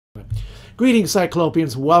Greetings,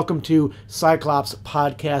 Cyclopeans. Welcome to Sci-Clops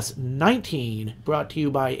Podcast 19, brought to you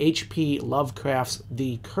by H.P. Lovecraft's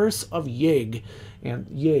The Curse of Yig. And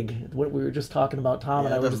Yig, what we were just talking about, Tom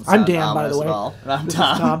and I were just... I'm Dan, by the way. I'm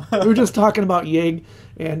Tom. We were just talking about Yig,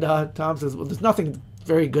 and Tom says, well, there's nothing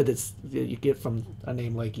very good that you get from a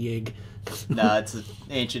name like Yig. No, it's an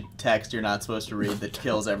ancient text you're not supposed to read that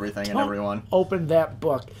kills everything and everyone. Open that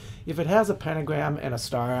book. If it has a pentagram and a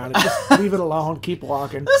star on it, just leave it alone. Keep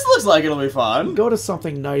walking. This looks like it'll be fun. Go to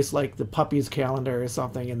something nice like the Puppy's Calendar or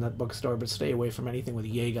something in the bookstore, but stay away from anything with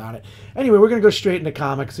Yeg on it. Anyway, we're going to go straight into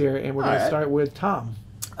comics here, and we're going to start with Tom.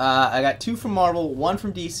 I got 2 from Marvel, 1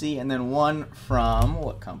 from DC, and then 1 from...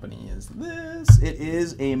 What company is this? It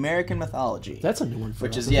is American Mythology. That's a new one for us.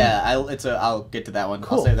 Which is, yeah, I'll get to that one.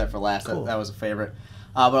 Cool. I'll save that for last. Cool. That was a favorite.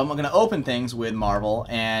 But I'm going to open things with Marvel,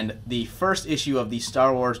 and the first issue of the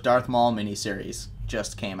Star Wars Darth Maul miniseries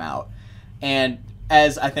just came out. And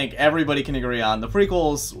as I think everybody can agree on, the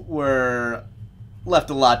prequels were left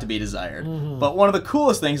a lot to be desired. Mm-hmm. But one of the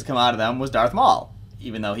coolest things to come out of them was Darth Maul.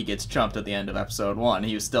 Even though he gets chumped at the end of episode 1,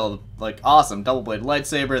 he was still, like, awesome. Double-bladed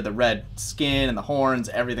lightsaber, the red skin and the horns,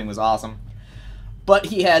 everything was awesome. But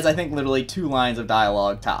he has, I think, literally 2 lines of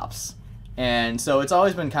dialogue tops. And so it's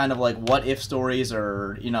always been kind of like what-if stories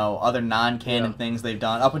or, you know, other non-canon things they've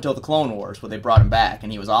done up until the Clone Wars, where they brought him back,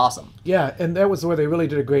 and he was awesome. Yeah, and that was where they really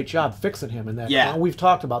did a great job fixing him in that. Yeah. We've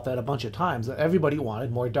talked about that a bunch of times. Everybody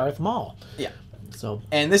wanted more Darth Maul. Yeah. So.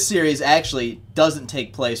 And this series actually doesn't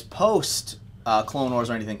take place post Clone Wars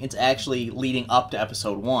or anything. It's actually leading up to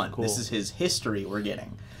episode 1. Cool. This is his history we're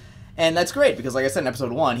getting. And that's great, because like I said, in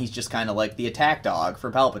episode 1, he's just kind of like the attack dog for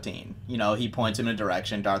Palpatine. You know, he points him in a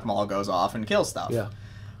direction, Darth Maul goes off and kills stuff. Yeah.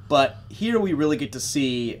 But here we really get to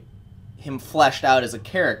see him fleshed out as a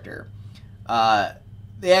character.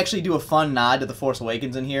 They actually do a fun nod to The Force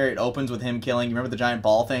Awakens in here. It opens with him killing, you remember the giant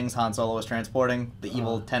ball things Han Solo was transporting? The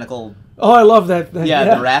evil tentacle... Oh, I love that thing.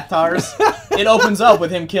 Yeah, the Rathtars. It opens up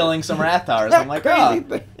with him killing some Rathtars. I'm like,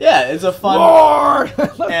 oh. Yeah, it's a fun... Roar!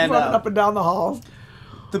 And running up and down the halls.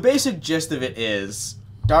 The basic gist of it is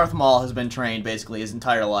Darth Maul has been trained basically his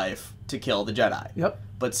entire life to kill the Jedi. Yep.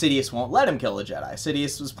 But Sidious won't let him kill the Jedi.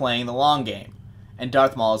 Sidious was playing the long game. And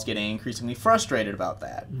Darth Maul is getting increasingly frustrated about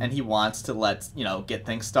that. Mm-hmm. And he wants to get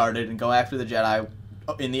things started and go after the Jedi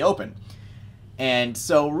in the open. And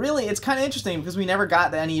so really it's kind of interesting because we never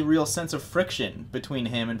got any real sense of friction between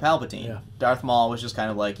him and Palpatine. Yeah. Darth Maul was just kind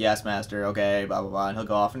of like, yes, master, okay, blah, blah, blah, and he'll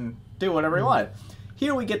go off and do whatever he wanted.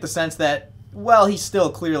 Here we get the sense that, well, he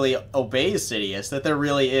still clearly obeys Sidious, that there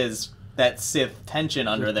really is that Sith tension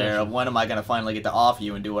under there of when am I going to finally get to off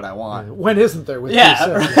you and do what I want. Yeah. When isn't there with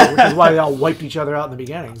Sith, which is why they all wiped each other out in the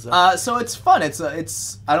beginning. So it's fun. It's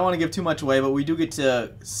I don't want to give too much away, but we do get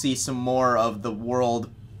to see some more of the world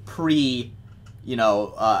pre,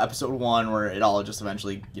 episode 1 where it all just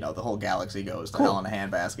eventually, the whole galaxy goes to hell in a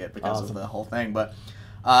handbasket because of the whole thing. But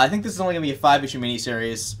I think this is only going to be a 5-issue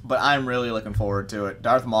miniseries, but I'm really looking forward to it.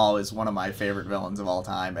 Darth Maul is one of my favorite villains of all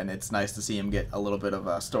time, and it's nice to see him get a little bit of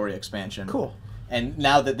a story expansion. Cool. And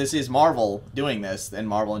now that this is Marvel doing this, and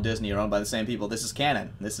Marvel and Disney are owned by the same people, this is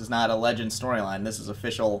canon. This is not a legend storyline. This is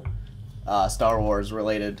official Star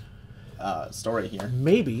Wars-related story here.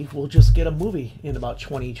 Maybe we'll just get a movie in about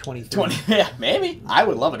 2023. Yeah, maybe. I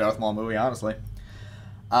would love a Darth Maul movie, honestly.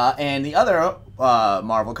 And the other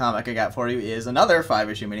Marvel comic I got for you is another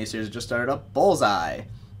 5-issue miniseries that just started up, Bullseye.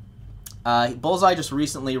 Bullseye just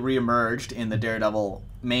recently reemerged in the Daredevil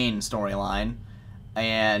main storyline,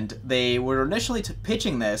 and they were initially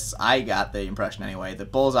pitching this, I got the impression anyway,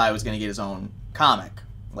 that Bullseye was going to get his own comic,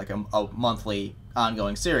 like a monthly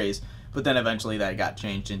ongoing series, but then eventually that got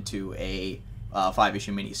changed into a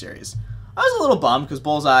 5-issue miniseries. I was a little bummed because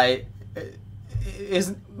Bullseye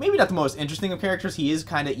is maybe not the most interesting of characters. He is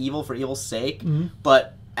kind of evil for evil's sake,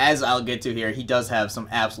 but as I'll get to here, he does have some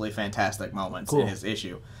absolutely fantastic moments in his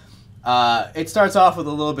issue. It starts off with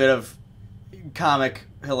a little bit of comic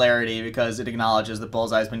hilarity because it acknowledges that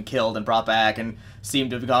Bullseye's been killed and brought back and seemed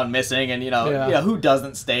to have gone missing, and who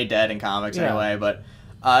doesn't stay dead in comics anyway, but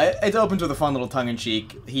it opens with a fun little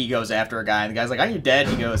tongue-in-cheek. He goes after a guy, and the guy's like, "Are you dead?"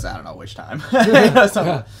 He goes, "I don't know which time."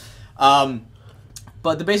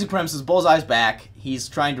 But the basic premise is Bullseye's back. He's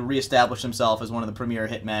trying to reestablish himself as one of the premier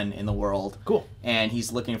hitmen in the world. Cool. And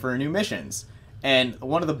he's looking for new missions. And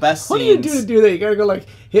one of the best scenes... What do you do to do that? You gotta go like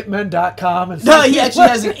hitmen.com and... No, he actually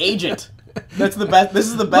has an agent. That's the best. This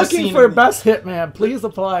is the best Looking scene. for best hitman. Please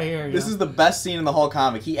apply here. This is the best scene in the whole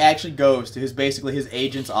comic. He actually goes to basically his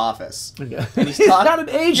agent's office. Okay. And he's not an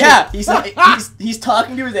agent. Yeah, he's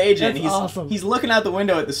talking to his agent. That's awesome. He's looking out the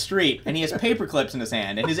window at the street, and he has paper clips in his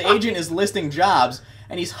hand, and his agent is listing jobs,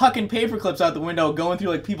 and he's hucking paper clips out the window, going through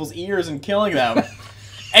like people's ears and killing them.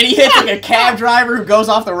 And he hits like a cab driver who goes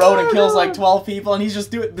off the road and kills like 12 people, and he's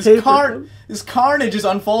just doing this carnage is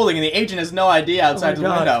unfolding, and the agent has no idea outside the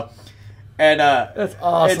window. And that's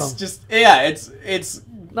awesome. It's just it's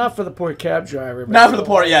not for the poor cab driver. Not for the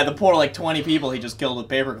poor the poor like 20 people he just killed with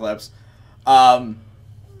paper clips.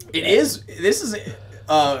 This is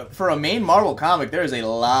for a main Marvel comic. There is a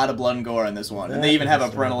lot of blood and gore in this one, and they even have a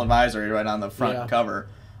parental advisory right on the front cover.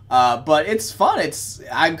 But it's fun.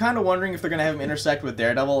 I'm kind of wondering if they're gonna have him intersect with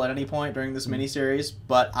Daredevil at any point during this miniseries.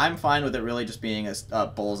 But I'm fine with it really just being a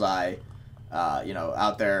bullseye,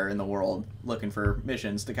 out there in the world looking for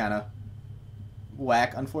missions to kind of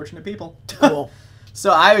whack unfortunate people. Cool.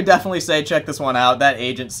 So I would definitely say check this one out. That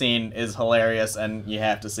agent scene is hilarious, and you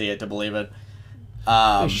have to see it to believe it.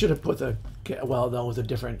 They should have put with a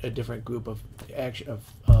different group of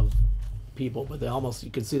people, but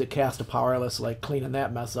you can see the cast of Powerless like cleaning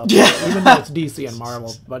that mess up. Yeah. Even though it's DC and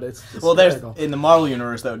Marvel, but it's there's in the Marvel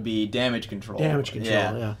universe that would be Damage Control. Damage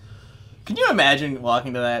Control, yeah. Can you imagine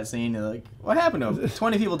walking to that scene and like, what happened to him?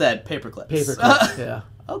 20 people dead, paperclips. Paperclips, yeah.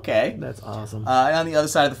 Okay. That's awesome. And on the other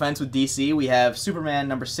side of the fence with DC, we have Superman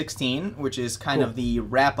number 16, which is kind of the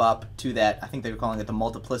wrap-up to that, I think they were calling it the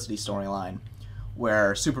Multiplicity storyline,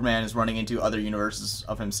 where Superman is running into other universes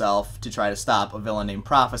of himself to try to stop a villain named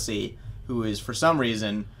Prophecy, who is, for some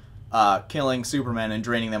reason, killing Superman and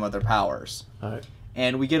draining them of their powers. All right.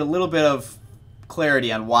 And we get a little bit of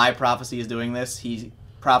clarity on why Prophecy is doing this.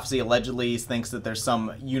 Prophecy allegedly thinks that there's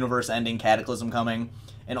some universe-ending cataclysm coming,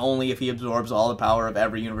 and only if he absorbs all the power of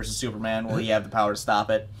every universe of Superman will he have the power to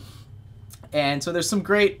stop it. And so there's some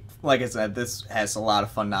great, like I said, this has a lot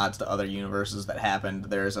of fun nods to other universes that happened.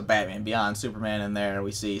 There's a Batman Beyond Superman in there.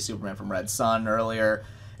 We see Superman from Red Sun earlier.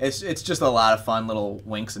 It's just a lot of fun little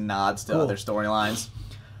winks and nods to other storylines.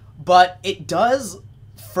 But it does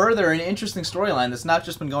further an interesting storyline that's not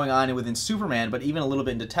just been going on within Superman, but even a little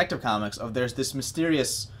bit in Detective Comics, there's this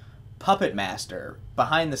mysterious puppet master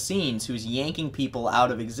behind the scenes who's yanking people out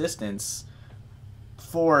of existence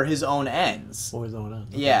for his own ends. For his own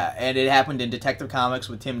ends. Okay. Yeah, and it happened in Detective Comics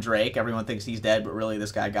with Tim Drake. Everyone thinks he's dead, but really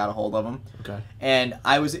this guy got a hold of him. Okay. And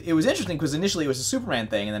it was interesting because initially it was a Superman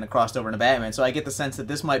thing, and then it crossed over into Batman. So I get the sense that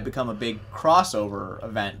this might become a big crossover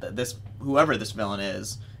event. That whoever this villain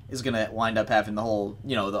is going to wind up having the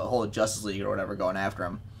whole Justice League or whatever going after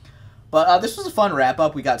him. But this was a fun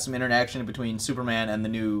wrap-up. We got some interaction between Superman and the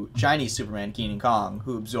new Chinese Superman, Kenan Kong,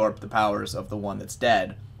 who absorbed the powers of the one that's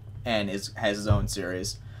dead and has his own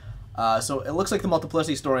series. So it looks like the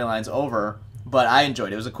Multiplicity storyline's over, but I enjoyed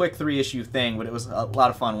it. It was a quick 3-issue thing, but it was a lot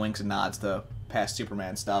of fun winks and nods to past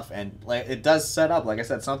Superman stuff. And it does set up, like I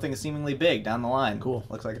said, something seemingly big down the line. Cool.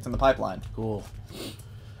 Looks like it's in the pipeline. Cool.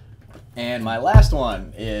 And my last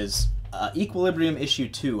one is Equilibrium issue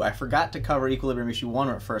 2. I forgot to cover Equilibrium issue 1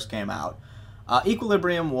 when it first came out.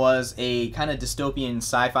 Equilibrium was a kind of dystopian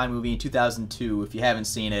sci-fi movie in 2002. If you haven't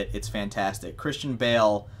seen it, it's fantastic. Christian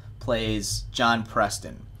Bale plays John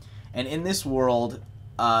Preston. And in this world,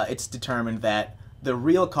 it's determined that the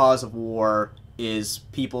real cause of war is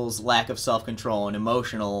people's lack of self-control and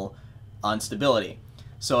emotional instability.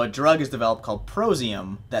 So a drug is developed called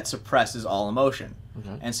Prosium that suppresses all emotion.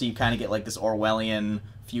 Okay. And so you kind of get like this Orwellian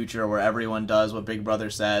future where everyone does what Big Brother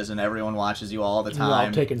says and everyone watches you all the time. They're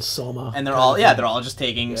all taking Soma. And they're all just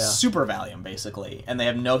taking Super Valium basically, and they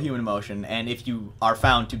have no human emotion. And if you are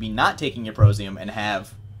found to be not taking your Prosium and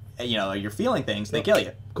have, you're feeling things, they kill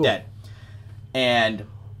you, dead. And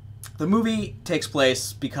the movie takes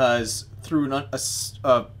place because through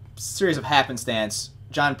a series of happenstance,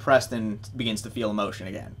 John Preston begins to feel emotion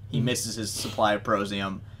again. He misses his supply of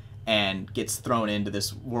Prosium and gets thrown into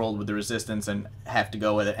this world with the Resistance and have to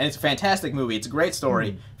go with it. And it's a fantastic movie. It's a great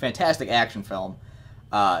story, fantastic action film.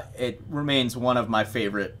 It remains one of my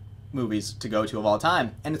favorite movies to go to of all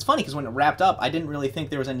time. And it's funny because when it wrapped up, I didn't really think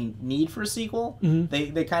there was any need for a sequel.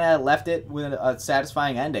 They kind of left it with a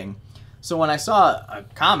satisfying ending. So when I saw a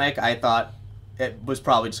comic, I thought it was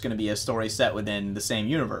probably just going to be a story set within the same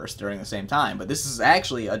universe during the same time. But this is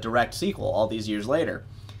actually a direct sequel all these years later.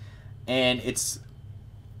 And it's...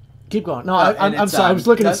 Keep going. No, I'm sorry. I was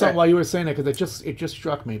looking at something while you were saying it because it just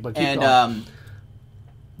struck me. But keep going.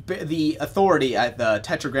 The Authority, the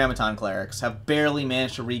Tetragrammaton clerics, have barely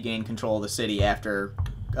managed to regain control of the city after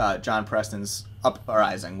John Preston's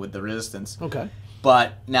uprising with the Resistance. Okay.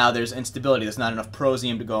 but now there's instability. There's not enough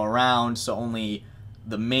prosium to go around, so only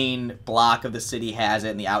the main block of the city has it,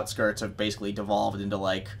 and the outskirts have basically devolved into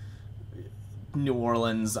like New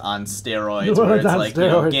Orleans on steroids, where it's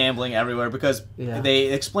like gambling everywhere. Because they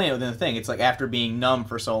explain it within the thing. It's like after being numb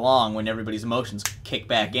for so long, when everybody's emotions kick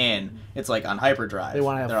back in, it's like on hyperdrive. They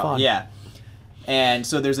want to have fun. Yeah. And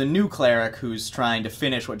so there's a new cleric who's trying to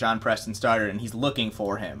finish what John Preston started, and he's looking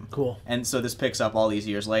for him. Cool. And so this picks up all these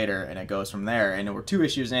years later, and it goes from there. And we're 2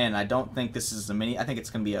 issues in. I don't think this is a mini. I think it's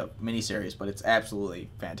going to be a miniseries, but it's absolutely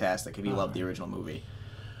fantastic if you love the original movie.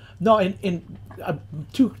 No, and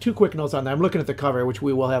two quick notes on that. I'm looking at the cover, which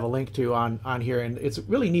we will have a link to on here, and it's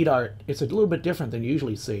really neat art. It's a little bit different than you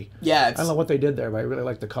usually see. Yeah, I don't know what they did there, but I really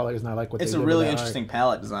like the colors, and I like what they did. It's a really interesting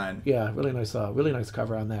palette design. Yeah, really nice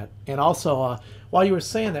cover on that. And also, while you were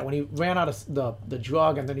saying that, when he ran out of the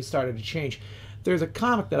drug and then he started to change, there's a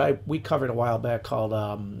comic that we covered a while back called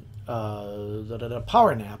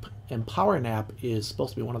Power Nap, and Power Nap is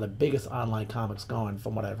supposed to be one of the biggest online comics going,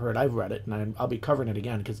 from what I've heard. I've read it, and I'll be covering it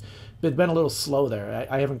again because it's been a little slow there.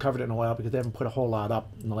 I haven't covered it in a while because they haven't put a whole lot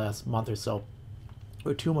up in the last month or so,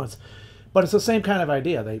 or 2 months. But it's the same kind of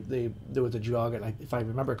idea. There was a drug, and if I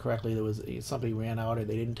remember correctly, there was somebody ran out, or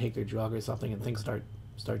they didn't take their drug or something, and things start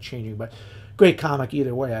changing. But great comic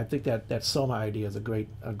either way. I think that Soma idea is a great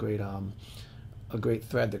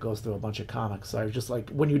thread that goes through a bunch of comics. So I was just like,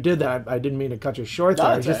 when you did that, I didn't mean to cut you short there.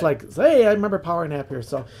 I was just like, hey, I remember Power Nap here.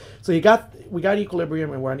 So we got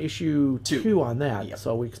Equilibrium, and we're on issue 2 on that. Yep.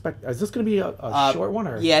 So we expect, is this going to be a short one?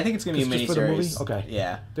 Or yeah, I think it's going to be a miniseries. For the movie? Okay.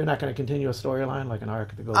 Yeah. They're not going to continue a storyline, like an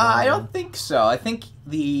arc that goes on? I don't think so. I think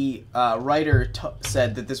the writer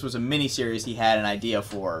said that this was a miniseries he had an idea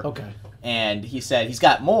for. Okay. And he said he's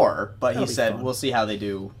got more, but he said we'll see how they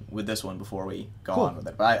do with this one before we go on with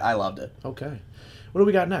it. But I loved it. Okay. What do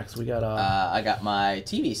we got next? We got I got my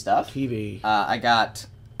TV stuff. TV.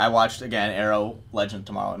 I watched again Arrow, Legend of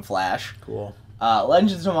Tomorrow, and Flash. Cool.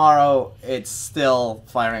 Legend of Tomorrow, it's still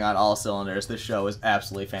firing on all cylinders. This show is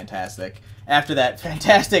absolutely fantastic. After that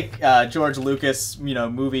fantastic George Lucas,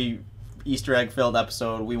 movie Easter egg filled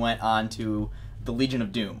episode, we went on to the Legion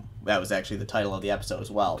of Doom. That was actually the title of the episode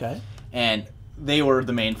as well. Okay. And they were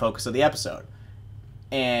the main focus of the episode.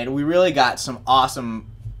 And we really got some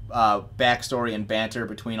awesome backstory and banter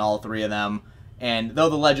between all 3 of them. And though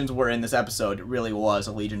the legends were in this episode, it really was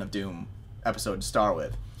a Legion of Doom episode to start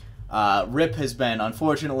with. Rip has been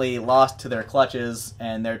unfortunately lost to their clutches,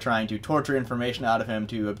 and they're trying to torture information out of him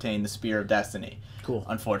to obtain the Spear of Destiny. Cool.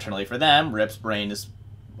 Unfortunately for them, Rip's brain is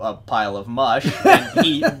a pile of mush, and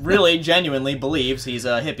he really genuinely believes he's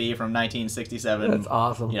a hippie from 1967. That's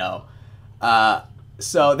awesome.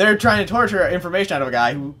 So they're trying to torture information out of a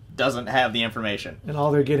guy who doesn't have the information. And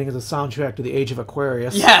all they're getting is a soundtrack to the Age of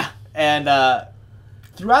Aquarius. Yeah, and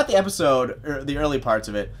throughout the episode, or the early parts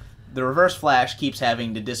of it, the Reverse Flash keeps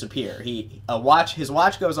having to disappear. His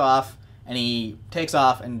watch goes off, and he takes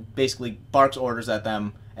off and basically barks orders at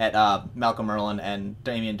them, at Malcolm Merlyn and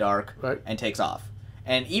Damien Dark, right, and takes off.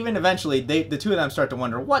 And even eventually, the 2 of them start to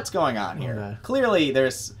wonder, what's going on here? Okay. Clearly,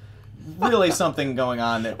 there's really something going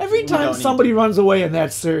on that every time somebody runs away in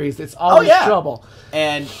that series, it's always trouble.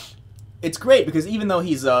 And it's great because even though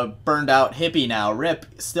he's a burned out hippie now, Rip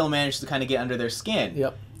still managed to kind of get under their skin.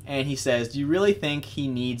 Yep. And he says, do you really think he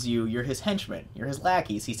needs you? You're his henchmen. You're his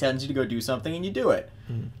lackeys. He sends you to go do something and you do it.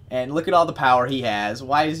 Mm-hmm. And look at all the power he has.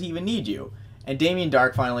 Why does he even need you? And Damien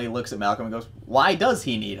Dark finally looks at Malcolm and goes, why does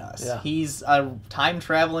he need us? Yeah. He's a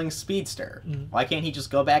time-traveling speedster. Mm-hmm. Why can't he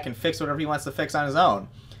just go back and fix whatever he wants to fix on his own?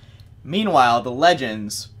 Meanwhile, the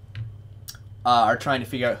legends are trying to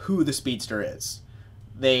figure out who the speedster is.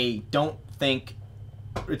 They don't think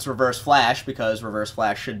it's Reverse Flash because Reverse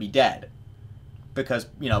Flash should be dead. Because,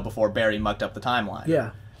 before Barry mucked up the timeline.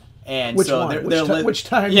 Yeah. And which so one? Which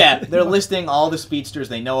time? Yeah, they're listing all the speedsters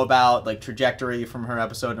they know about, like Trajectory from her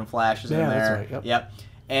episode in Flash is in there. That's right. Yep.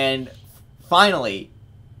 And finally,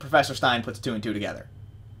 Professor Stein puts 2 and 2 together.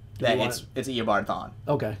 That it's Eobard Thawne.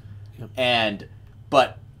 Okay. Yep.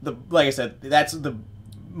 But like I said, that's the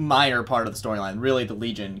minor part of the storyline. Really, the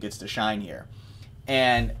Legion gets to shine here.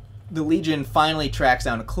 And the Legion finally tracks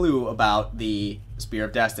down a clue about the Spear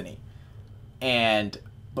of Destiny.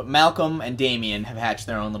 But Malcolm and Damien have hatched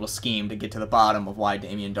their own little scheme to get to the bottom of why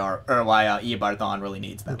Eobard Thawne really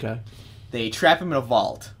needs them. Okay. They trap him in a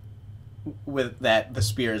vault with that the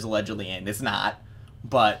spear is allegedly in. It's not.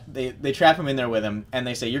 But they trap him in there with him, and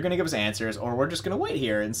they say, you're going to give us answers, or we're just going to wait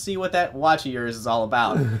here and see what that watch of yours is all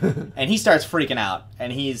about. And he starts freaking out,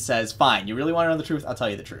 and he says, fine, you really want to know the truth? I'll tell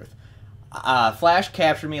you the truth. Flash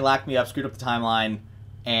captured me, locked me up, screwed up the timeline,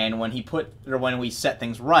 and when we set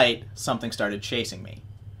things right, something started chasing me.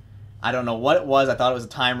 I don't know what it was. I thought it was a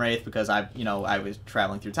time wraith because I was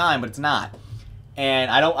traveling through time, but it's not.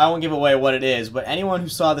 And I won't give away what it is, but anyone who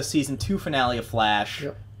saw the season 2 finale of Flash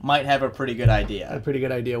might have a pretty good idea. A pretty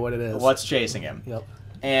good idea what it is. What's chasing him. Yep.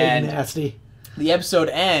 And Big nasty. The episode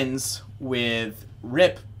ends with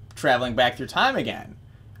Rip traveling back through time again.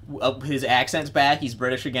 His accent's back. He's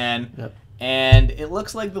British again. Yep. And it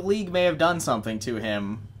looks like the League may have done something to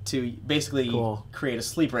him to basically create a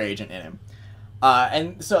sleeper agent in him.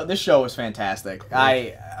 And so this show was fantastic. Cool.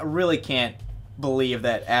 I really can't believe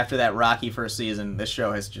that after that rocky first season, this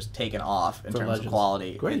show has just taken off in terms of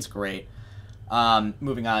quality. Great. It's great.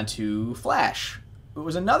 Moving on to Flash. It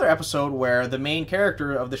was another episode where the main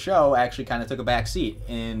character of the show actually kind of took a back seat.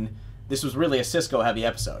 This was really a Cisco-heavy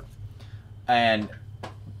episode. And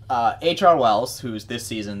H.R. Wells, who's this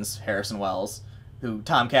season's Harrison Wells, who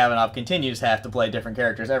Tom Cavanaugh continues to have to play different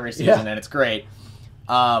characters every season, and it's great.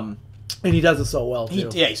 And he does it so well, too.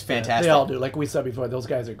 He's fantastic. They all do. Like we said before, those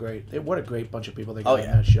guys are great. What a great bunch of people they got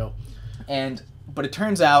in that show. But it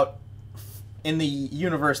turns out, in the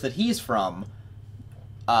universe that he's from,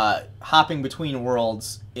 hopping between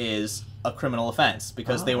worlds is a criminal offense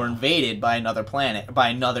because they were invaded by another planet, by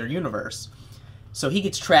another universe. So he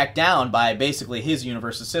gets tracked down by basically his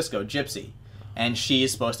universe's Cisco, Gypsy. And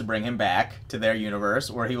she's supposed to bring him back to their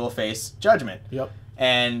universe where he will face judgment. Yep.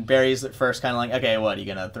 And Barry's at first kind of like, okay, what, are you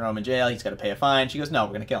going to throw him in jail? He's got to pay a fine. She goes, no,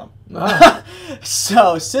 we're going to kill him.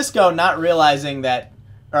 So Cisco, not realizing that,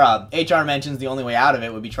 HR mentions the only way out of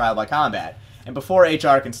it would be trial by combat. And before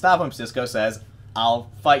HR can stop him, Cisco says, I'll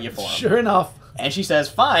fight you for him. Sure enough. And she says,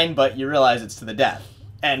 fine, but you realize it's to the death.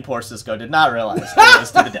 And poor Cisco did not realize it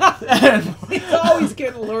was to the death. He's always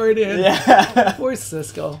getting lured in. Yeah. Poor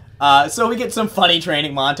Cisco. So we get some funny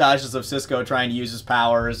training montages of Cisco trying to use his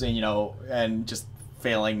powers and just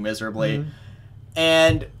failing miserably. Mm-hmm.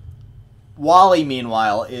 And Wally,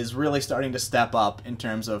 meanwhile, is really starting to step up in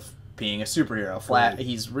terms of being a superhero.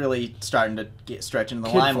 He's really starting to stretch into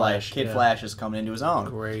the limelight. Kid Flash is coming into his own.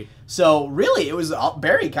 Great. So really, it was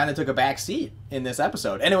Barry kind of took a back seat in this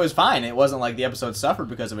episode, and it was fine. It wasn't like the episode suffered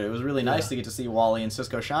because of it. It was really nice to get to see Wally and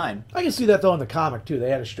Cisco shine. I can see that though in the comic too. They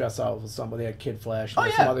had to stress out with somebody. They had Kid Flash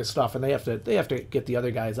and some other stuff, and they have to get the other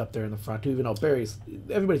guys up there in the front too. Even though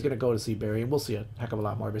everybody's going to go to see Barry, and we'll see a heck of a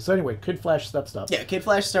lot more. So anyway, Kid Flash steps up. Yeah, Kid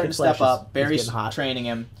Flash is starting to step up. Barry's training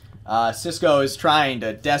him. Cisco is trying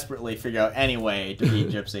to desperately figure out any way to beat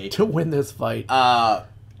Gypsy. To win this fight.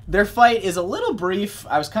 Their fight is a little brief.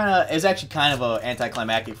 It's actually kind of an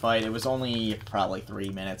anticlimactic fight. It was only probably 3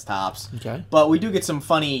 minutes tops. Okay. But we do get some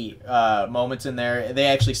funny moments in there. They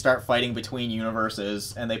actually start fighting between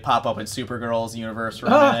universes, and they pop up in Supergirl's universe for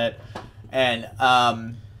a minute. And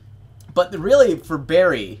but really, for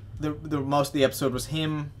Barry, the most of the episode was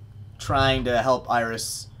him trying to help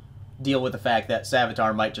Iris deal with the fact that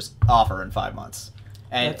Savitar might just off her in 5 months.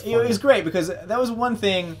 And it was great because that was one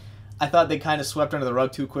thing I thought they kind of swept under the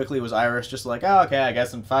rug too quickly was Iris just like, oh, okay, I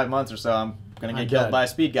guess in 5 months or so I'm going to get killed by a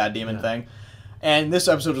speed god demon thing. And this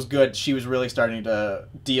episode was good. She was really starting to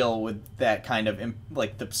deal with that kind of,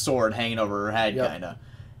 like, the sword hanging over her head, kind of.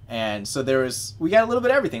 And so we got a little bit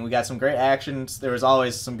of everything. We got some great actions. There was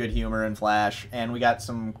always some good humor in Flash. And we got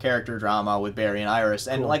some character drama with Barry and Iris.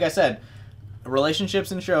 And like I said,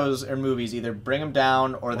 relationships in shows or movies either bring them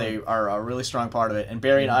down or they are a really strong part of it. And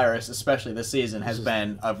Barry and Iris, especially this season, has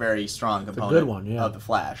been a very strong component of the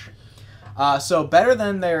Flash. So better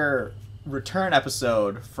than their return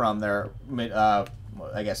episode from their, I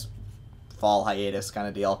guess, fall hiatus kind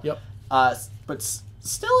of deal. Yep. But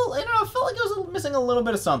still, I felt like it was missing a little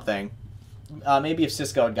bit of something. Maybe if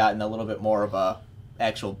Cisco had gotten a little bit more of a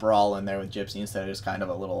actual brawl in there with Gypsy instead of just kind of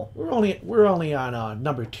a little. We're only on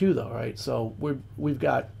number 2 though, right? So we've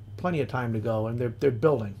got plenty of time to go, and they're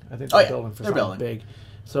building. I think they're building for something big.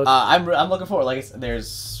 So I'm looking forward. Like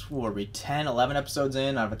there's 10, 11 episodes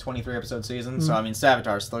in out of a 23 episode season. Mm-hmm. So I mean,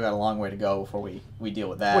 Savitar's still got a long way to go before we deal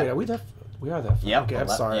with that. Wait, are we that? We are that. Yeah. Okay, I'm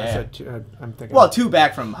sorry. Yeah. I said 2, I'm thinking. Well, 2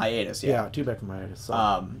 back from hiatus. Yeah, 2 back from hiatus.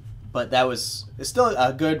 So. But it's still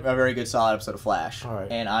a very good, solid episode of Flash. All right.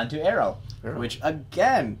 And on to Arrow, which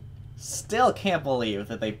again, still can't believe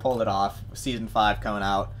that they pulled it off. Season 5 coming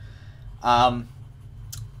out.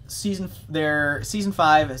 Season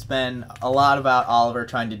 5 has been a lot about Oliver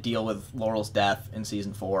trying to deal with Laurel's death in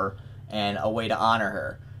season 4 and a way to honor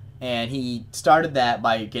her. And he started that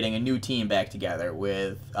by getting a new team back together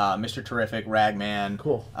with Mr. Terrific, Ragman,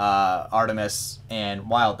 Artemis, and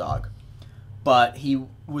Wild Dog. But he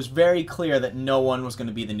was very clear that no one was going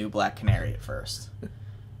to be the new Black Canary at first.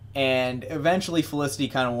 And eventually Felicity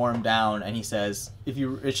kind of wore him down, and she said, if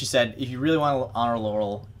you really want to honor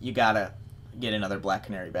Laurel, you got to get another Black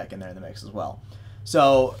Canary back in there in the mix as well.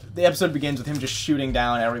 So the episode begins with him just shooting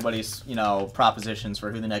down everybody's, propositions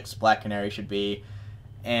for who the next Black Canary should be,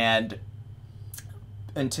 and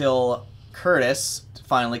until Curtis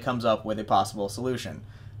finally comes up with a possible solution.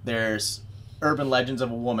 There's urban legends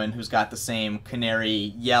of a woman who's got the same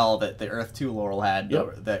canary yell that the Earth 2 Laurel had,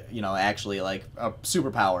 that, actually like a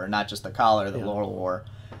superpower, not just the collar that Laurel wore.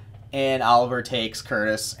 And Oliver takes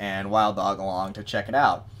Curtis and Wild Dog along to check it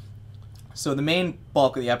out. So the main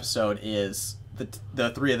bulk of the episode is the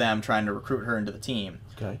three of them trying to recruit her into the team.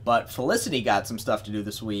 Okay. But Felicity got some stuff to do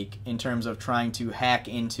this week in terms of trying to hack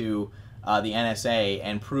into the NSA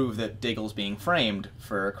and prove that Diggle's being framed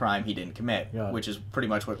for a crime he didn't commit, which is pretty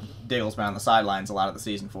much what Diggle's been on the sidelines a lot of the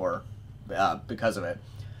season for because of it.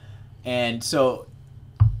 And so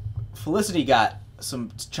Felicity got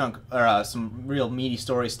some real meaty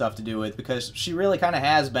story stuff to do with, because she really kind of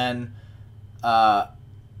has been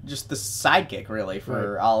just the sidekick, really,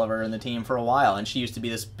 for Oliver and the team for a while. And she used to be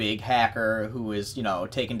this big hacker who was,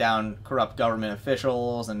 taking down corrupt government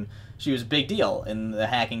officials, and she was a big deal in the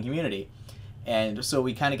hacking community. And so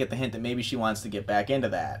we kind of get the hint that maybe she wants to get back into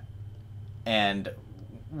that. And,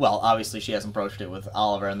 well, obviously she hasn't broached it with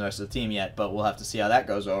Oliver and the rest of the team yet, but we'll have to see how that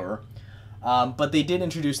goes over. But they did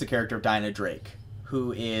introduce the character of Dinah Drake,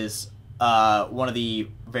 who is one of the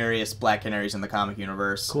various Black Canaries in the comic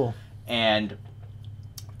universe. Cool. And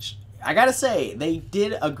I gotta say, they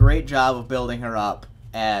did a great job of building her up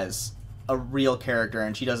as a real character,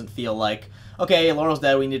 and she doesn't feel like, okay, Laurel's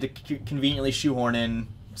dead, we need to conveniently shoehorn in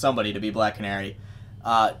somebody to be Black Canary.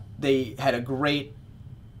 They had a great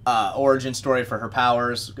origin story for her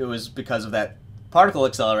powers. It was because of that particle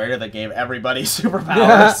accelerator that gave everybody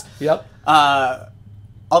superpowers. Yep.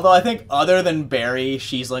 Although I think other than Barry,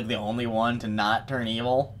 she's like the only one to not turn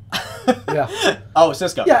evil. Yeah. Oh,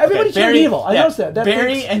 Cisco. Yeah, everybody turned evil. I noticed that.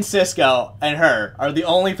 Barry and Cisco and her are the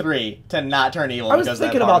only three to not turn evil. I was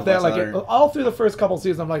thinking about that, like, all through the first couple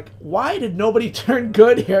seasons. I'm like, why did nobody turn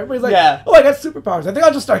good here? Everybody's like, oh, I got superpowers. I think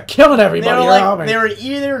I'll just start killing everybody around me. They were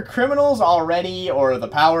either criminals already, or the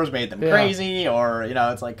powers made them crazy, or,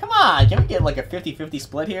 it's like, come on, can we get like a 50-50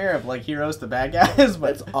 split here of like heroes to bad guys? But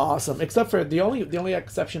it's awesome. Except for the only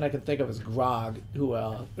exception I can think of is Grog, who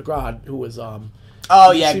was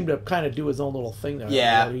he seemed to kind of do his own little thing there.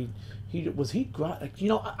 Yeah. He Grog.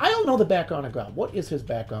 I don't know the background of Grog. What is his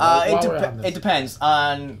background? It depends.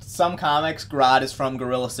 On some comics, Grodd is from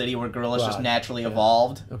Gorilla City, where gorillas just naturally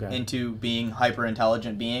evolved into being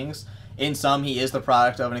hyper-intelligent beings. In some, he is the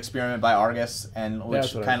product of an experiment by Argus, and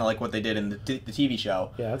which kind of like what they did in the TV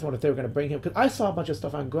show. Yeah, that's what if they were going to bring him, because I saw a bunch of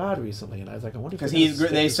stuff on Grodd recently, and I was like, I wonder if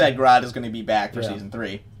they said Grodd is going to be back for season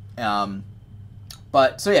 3.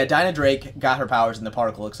 But, so yeah, Dinah Drake got her powers in the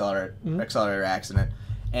particle accelerator accident,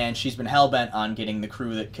 and she's been hell-bent on getting the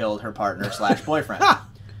crew that killed her partner / boyfriend.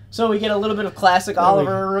 So we get a little bit of classic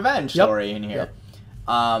Oliver revenge story in here.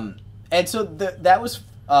 And so that was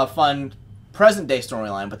a fun present-day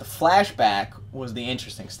storyline, but the flashback was the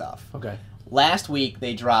interesting stuff. Okay. Last week,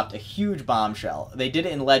 they dropped a huge bombshell. They did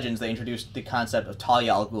it in Legends. They introduced the concept of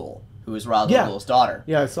Talia al Ghul, who is Ra's al Ghul's daughter.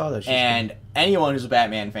 Yeah, I saw that. And anyone who's a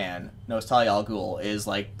Batman fan knows Talia al Ghul is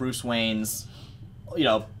like Bruce Wayne's,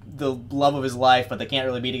 the love of his life, but they can't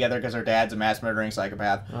really be together because her dad's a mass-murdering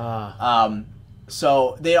psychopath.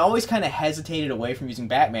 So they always kind of hesitated away from using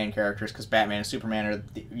Batman characters because Batman and Superman are,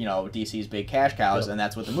 DC's big cash cows, and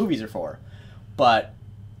that's what the movies are for. But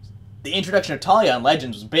the introduction of Talia in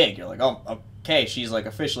Legends was big. You're like, oh, okay, she's like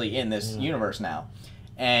officially in this universe now.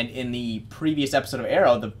 And in the previous episode of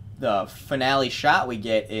Arrow, the finale shot we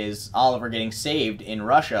get is Oliver getting saved in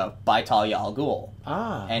Russia by Talia al Ghul.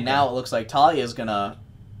 And now it looks like Talia is going to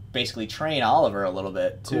basically train Oliver a little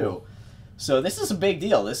bit, too. Cool. So this is a big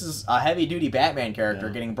deal. This is a heavy-duty Batman character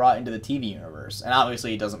getting brought into the TV universe. And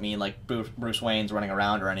obviously it doesn't mean like Bruce Wayne's running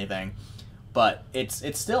around or anything. But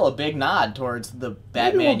it's still a big nod towards the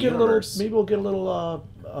Batman universe. Maybe we'll get a little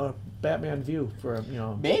Batman view for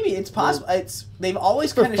Maybe it's possible. They've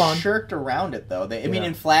always kind of shirked around it though. I mean,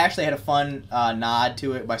 in Flash they had a fun nod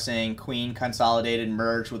to it by saying Queen consolidated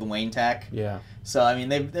merged with Wayne Tech. Yeah. So I mean,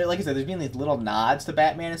 they're like I said, there's been these little nods to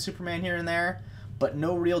Batman and Superman here and there, but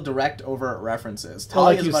no real direct overt references. Well,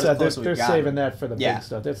 like you said, they're saving that for the big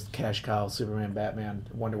stuff. That's cash cow, Superman, Batman,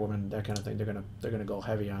 Wonder Woman, that kind of thing. They're gonna go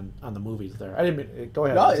heavy on the movies there. I didn't mean, go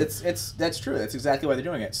ahead. No, that's true. That's exactly why they're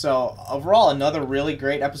doing it. So overall, another really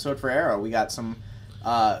great episode for Arrow. We got some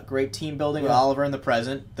great team building with Oliver in the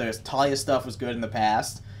present. The Talia stuff was good in the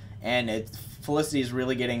past, and Felicity's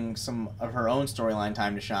really getting some of her own storyline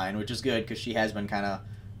time to shine, which is good because she has been kind of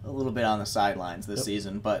a little bit on the sidelines this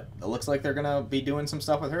season, but it looks like they're going to be doing some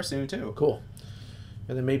stuff with her soon, too. Cool.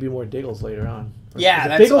 and then maybe more Diggles later on. Yeah, Is it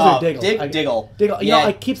that's Diggles or Diggle? Diggle. Diggle. You know,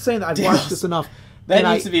 I keep saying that. I've watched this enough. That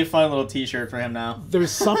needs to be a fun little T-shirt for him now.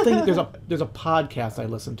 There's something. There's a podcast I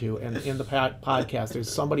listen to, and in the podcast,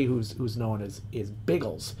 there's somebody who's known as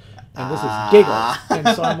Biggles, and this is Giggles,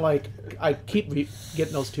 and so I'm like, I keep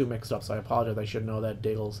getting those two mixed up. So I apologize. I should know that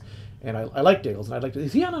Diggles, and I like Diggles, and I'd like to.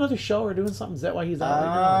 Is he on another show or doing something? Is that why he's out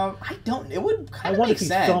right now? I don't. It would kind I of wonder make if he's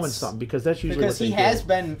sense. filming something because that's usually because what he they has do.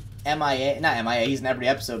 been MIA, not MIA. He's in every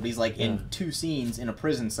episode, but he's like in 2 scenes in a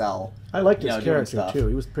prison cell. I liked his character too.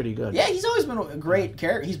 He was pretty good. Yeah, he's always been a great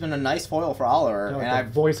character. He's been a nice foil for Oliver, Like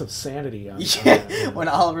and voice of sanity. When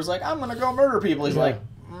Oliver's like, "I'm gonna go murder people," he's like,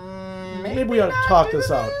 maybe we ought to talk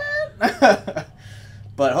this out.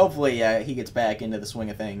 But hopefully, he gets back into the swing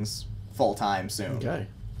of things full time soon. Okay.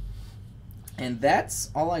 And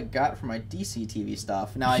that's all I got for my DC TV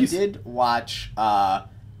stuff. Now, I did watch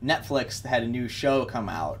Netflix had a new show come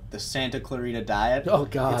out, the Santa Clarita Diet. Oh,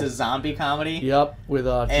 God. It's a zombie comedy. Yep, with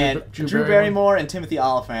Drew Barrymore and Timothy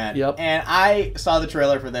Olyphant. Yep. And I saw the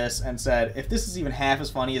trailer for this and said, if this is even half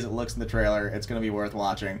as funny as it looks in the trailer, it's going to be worth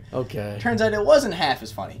watching. Okay. Turns out it wasn't half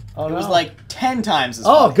as funny. Oh, it was like 10 times as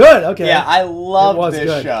funny. Oh, good. Okay. Yeah, I loved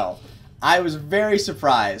this show. I was very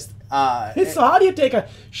surprised. So how do you take a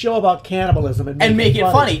show about cannibalism and make it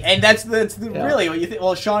funny? And that's really what you think.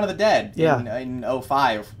 Well, Shaun of the Dead in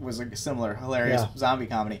 2005 was a similar hilarious zombie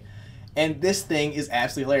comedy. And this thing is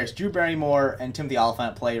absolutely hilarious. Drew Barrymore and Timothy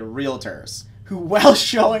Olyphant play realtors who, while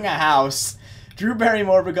showing a house, Drew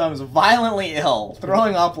Barrymore becomes violently ill,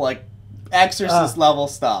 throwing up like Exorcist level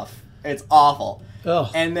stuff. It's awful. Ugh.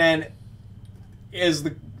 And then as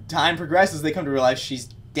the time progresses, they come to realize she's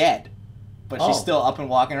dead. But she's still up and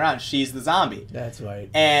walking around. She's the zombie. That's right.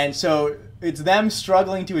 And so it's them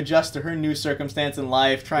struggling to adjust to her new circumstance in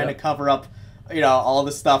life, trying to cover up, all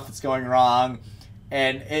the stuff that's going wrong.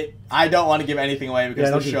 And I don't want to give anything away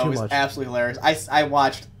because the show is absolutely hilarious. I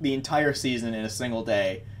watched the entire season in a single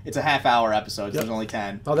day. It's a half-hour episode, so there's only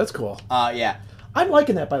 10. Oh, that's cool. Yeah. I'm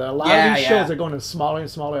liking that, by the way. A lot of these shows are going to smaller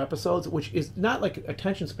and smaller episodes, which is not like a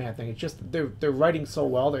attention span thing. It's just they're writing so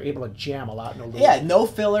well, they're able to jam a lot in a little. Yeah, no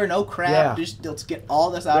filler, no crap. Yeah. Just let's get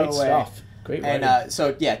all this out of the way. Great stuff. Great writing.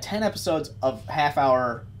 And 10 episodes of half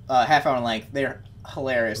hour length. They're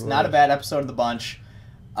hilarious. Right. Not a bad episode of the bunch.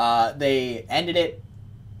 They ended it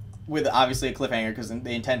with obviously a cliffhanger because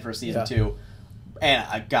they intend for a season 2.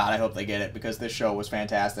 And God, I hope they get it because this show was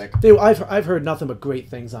fantastic. I've heard nothing but great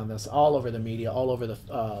things on this, all over the media, all over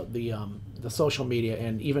the social media,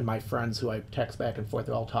 and even my friends who I text back and forth.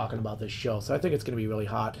 They're all talking about this show, so I think it's going to be really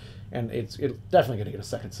hot, and it's definitely going to get a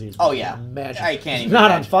second season. Oh yeah, imagine. I can't. It's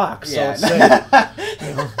not on Fox, so it's safe.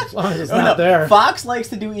 As long as it's not there. Fox likes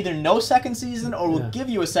to do either no second season or will give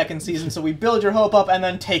you a second season, so we build your hope up and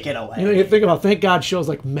then take it away. You think about, thank God shows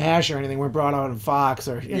like MASH or anything weren't brought out on Fox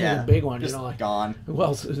or any of the big ones. Just like gone. Who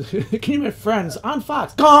else? Can you make Friends on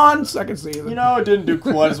Fox? Gone. Second season. It didn't do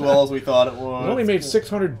quite as well as we thought it would. It only made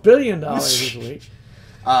 $600 billion this week.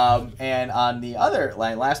 And on the other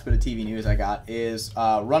last bit of TV news I got is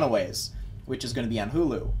Runaways, which is going to be on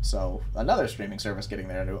Hulu. So another streaming service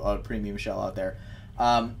getting a premium show out there.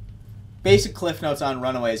 Basic cliff notes on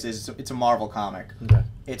Runaways is it's a Marvel comic. Okay.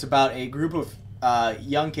 It's about a group of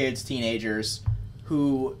young kids, teenagers,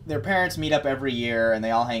 who their parents meet up every year and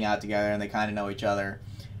they all hang out together and they kind of know each other.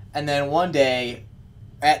 And then one day,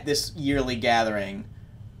 at this yearly gathering,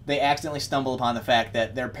 they accidentally stumble upon the fact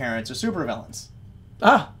that their parents are supervillains.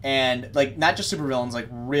 And not just supervillains, like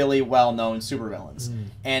really well-known supervillains.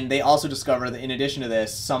 And they also discover that in addition to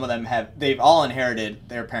this, some of them they've all inherited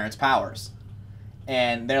their parents' powers.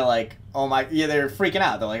 And they're like, oh my, they're freaking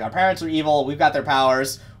out. They're like, our parents are evil, we've got their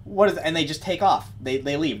powers. And they just take off. They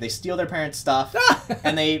leave. They steal their parents' stuff,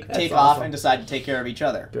 and they take off and decide to take care of each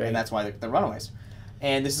other. Great. And that's why they're runaways.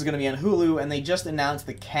 And this is going to be on Hulu, and they just announced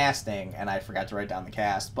the casting, and I forgot to write down the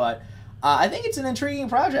cast, but I think it's an intriguing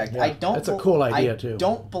project. Yeah, it's a cool idea, too. I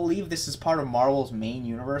don't believe this is part of Marvel's main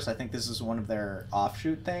universe. I think this is one of their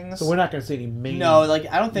offshoot things. So we're not going to see any major... No,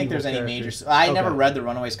 I don't think there's any major... I never read the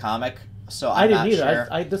Runaways comic, so I'm not sure.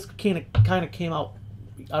 I didn't either. This kind of came out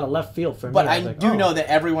of left field for me. But I do know that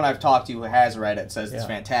everyone I've talked to who has read it says it's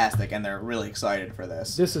fantastic, and they're really excited for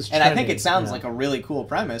this. This is trending, and I think it sounds like a really cool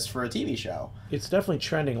premise for a TV show. It's definitely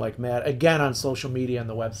trending like mad. Again, on social media and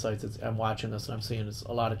the websites, I'm watching this and I'm seeing it's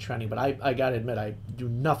a lot of trending. But I got to admit, I do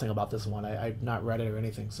nothing about this one. I've not read it or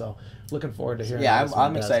anything. So looking forward to hearing. Yeah,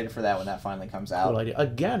 I'm excited for that when that finally comes out. Cool idea.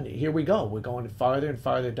 Again, here we go. We're going farther and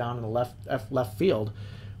farther down in the left field.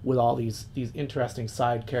 with all these interesting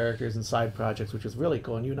side characters and side projects, which is really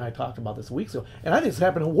cool. And you and I talked about this weeks ago, and I think it's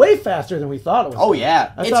happening way faster than we thought it was. Oh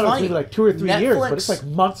yeah, I thought it was maybe like 2 or 3 years, but it's like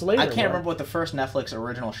months later. I can't remember what the first Netflix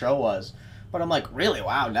original show was, but I'm like, really?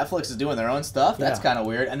 Wow, Netflix is doing their own stuff? That's kind of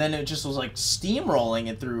weird. And then it just was like steamrolling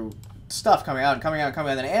it through stuff coming out, and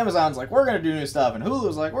then Amazon's like, we're gonna do new stuff, and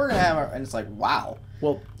Hulu's like, we're gonna have our... and it's like, wow.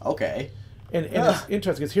 Well, okay. And it's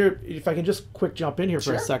interesting because here, if I can just quick jump in here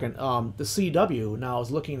for a second, the CW now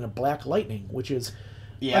is looking at Black Lightning, which is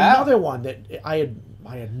another one that I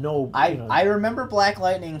had no. I remember Black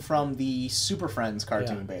Lightning from the Super Friends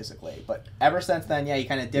cartoon, basically, but ever since then, he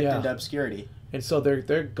kind of dipped into obscurity. And so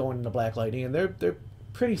they're going into Black Lightning, and they're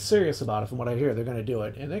pretty serious about it. From what I hear, they're going to do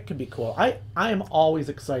it, and it can be cool. I am always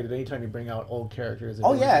excited anytime you bring out old characters.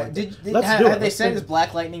 And have they said is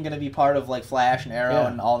Black Lightning going to be part of like Flash and Arrow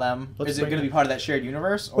and all them? Is it going to be part of that shared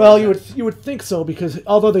universe? Or well, you would think so, because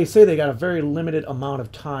although they say they got a very limited amount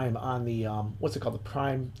of time on the what's it called, the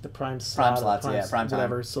prime slots, prime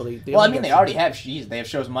time. So they they already have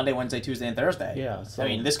shows Monday, Wednesday, Tuesday, and Thursday. Yeah, so, I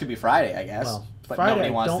mean, this could be Friday, I guess. Well, but Friday,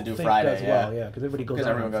 nobody wants to do Friday. Because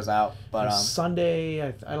everyone goes out. But Sunday,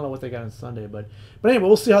 I don't know what they got on Sunday, but anyway,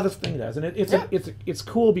 we'll see how this thing does. And it's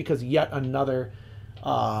cool because yet another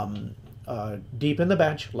deep in the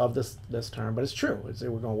bench. Love this term, but it's true.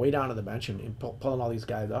 We're going way down to the bench and pulling all these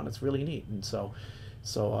guys out, and it's really neat. And so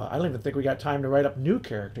I don't even think we got time to write up new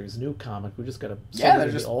characters, new comic. We just got to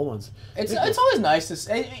the old ones. It's always nice to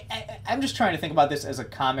say. I'm just trying to think about this as a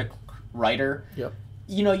comic writer. Yep.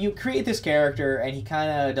 You create this character, and he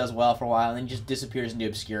kind of does well for a while, and then he just disappears into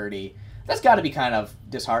obscurity. That's got to be kind of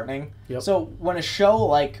disheartening. Yep. So when a show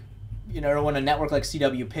like, when a network like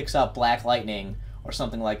CW picks up Black Lightning or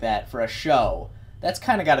something like that for a show, that's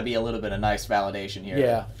kind of got to be a little bit of nice validation here.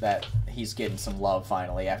 Yeah. That he's getting some love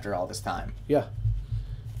finally after all this time. Yeah.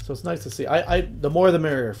 So it's nice to see. The more the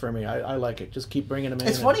merrier for me. I like it. Just keep bringing them in.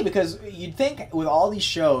 It's funny because you'd think with all these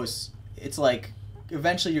shows, it's like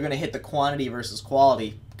eventually you're going to hit the quantity versus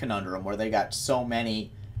quality conundrum where they got so many,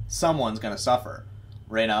 someone's going to suffer,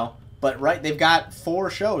 But they've got 4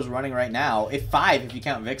 shows running right now, 5 if you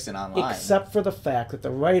count Vixen online. Except for the fact that the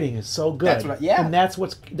writing is so good. And that's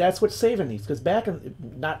what's saving these. Because back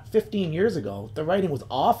not 15 years ago, the writing was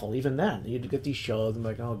awful. Even then, you'd get these shows and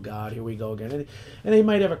like, oh God, here we go again. And they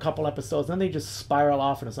might have a couple episodes, then they just spiral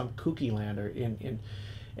off into some kooky land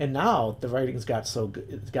and now the writing's gotten so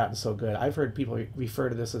good. I've heard people refer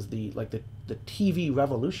to this as the TV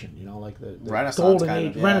revolution, like the golden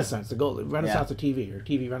age, Renaissance, the golden Renaissance of TV, or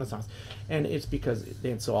TV Renaissance, and it's because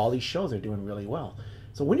so all these shows are doing really well.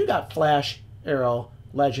 So when you got Flash, Arrow,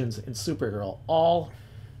 Legends, and Supergirl all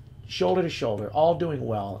shoulder to shoulder, all doing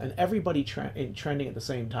well, and everybody trending at the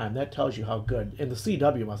same time, that tells you how good. And the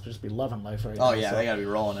CW must just be loving life right now. Oh yeah, they got to be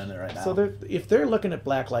rolling in it right now. So if they're looking at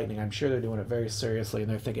Black Lightning, I'm sure they're doing it very seriously, and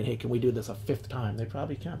they're thinking, hey, can we do this a 5th time? They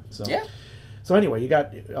probably can. So yeah. So anyway, you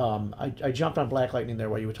got. I jumped on Black Lightning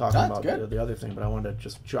there while you were talking about the other thing, but I wanted to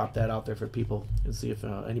just drop that out there for people and see if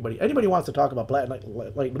anybody wants to talk about Black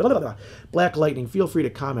Lightning. Feel free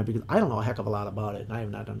to comment, because I don't know a heck of a lot about it, and I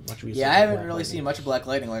have not done much research. Yeah, I haven't really seen much of Black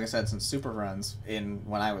Lightning, like I said, since Super Friends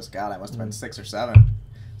when I must have been 6 or 7.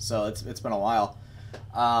 So it's been a while.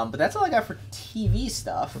 But that's all I got for TV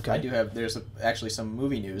stuff. Okay. There's actually some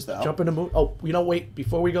movie news though. Jump into movie. Oh, wait,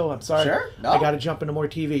 before we go, I'm sorry. Sure. No. I got to jump into more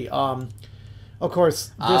TV. Of course,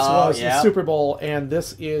 this was the Super Bowl, and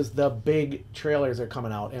this is the big trailers that are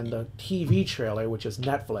coming out, and the TV trailer, which is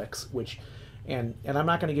Netflix, and I'm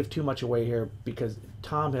not going to give too much away here because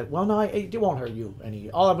Tom had. Well, no, it won't hurt you any.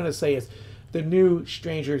 All I'm going to say is the new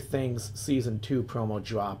Stranger Things season 2 promo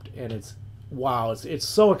dropped, and it's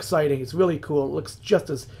so exciting. It's really cool. It looks just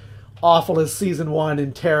as awful as season 1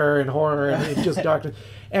 in terror and horror, and it's just dark.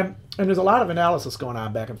 And there's a lot of analysis going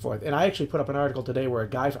on back and forth. And I actually put up an article today where a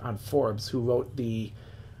guy on Forbes who wrote he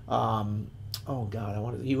wrote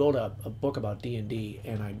a book about D&D,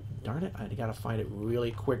 and I got to find it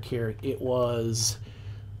really quick here. It was,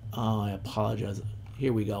 I apologize.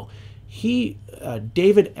 Here we go.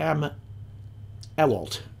 David M.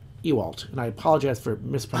 Ewalt, and I apologize for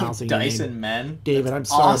mispronouncing your name. Dyson Men? David, I'm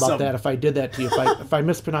sorry about that. If I did that to you, if I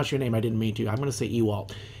mispronounced your name, I didn't mean to. I'm going to say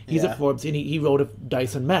Ewalt. He's at Forbes, and he wrote of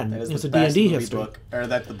Dyson Men. It's a D&D history book, or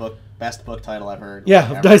that's the best book title I've heard.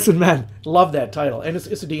 Yeah, of Dyson Men. Love that title, and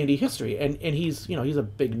it's a D&D history, and he's he's a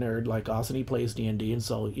big nerd like us, and he plays D&D, and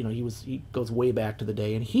so he goes way back to the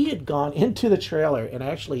day, and he had gone into the trailer and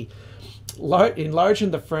actually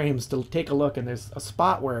enlarging the frames to take a look, and there's a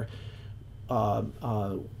spot where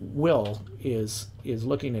Will is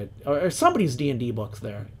looking at or somebody's D&D books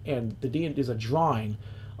there, and the D&D is a drawing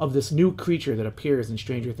of this new creature that appears in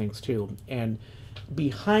Stranger Things 2, and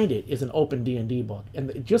behind it is an open D&D book,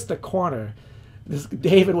 and just the corner.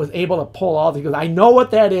 David was able to pull all. He goes, I know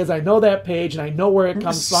what that is. I know that page, and I know where it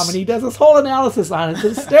comes from. And he does this whole analysis on it.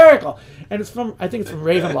 It's hysterical, and it's from I think it's from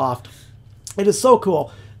Ravenloft. It is so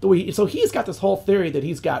cool. So he's got this whole theory that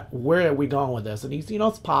he's got. Where are we going with this? And he's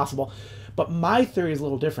it's possible, but my theory is a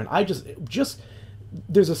little different. I just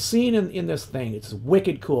there's a scene in this thing. It's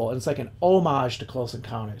wicked cool, and it's like an homage to Close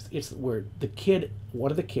Encounters. It's where one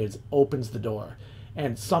of the kids opens the door.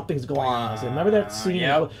 And something's going on. So remember that scene?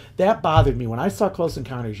 Yep. That bothered me when I saw Close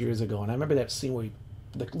Encounters years ago. And I remember that scene where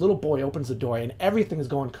the little boy opens the door and everything is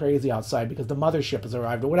going crazy outside because the mothership has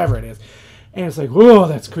arrived or whatever it is. And it's like, whoa,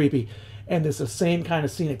 that's creepy. And it's the same kind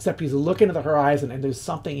of scene, except he's looking at the horizon and there's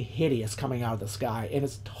something hideous coming out of the sky. And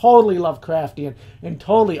it's totally Lovecraftian and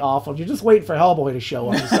totally awful. You're just waiting for Hellboy to show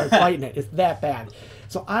up and start fighting it. It's that bad.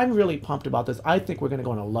 So I'm really pumped about this. I think we're going to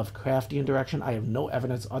go in a Lovecraftian direction. I have no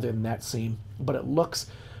evidence other than that scene, but it looks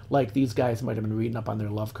like these guys might have been reading up on their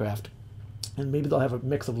Lovecraft, and maybe they'll have a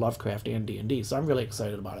mix of Lovecraft and D&D. So I'm really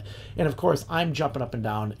excited about it. And of course, I'm jumping up and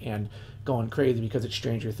down and going crazy because it's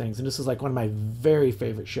Stranger Things, and this is like one of my very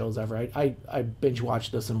favorite shows ever. I binge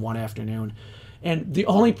watched this in one afternoon. And the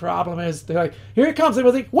only problem is they're like, here it comes.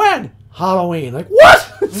 Everybody's like, when? Halloween. Like, what?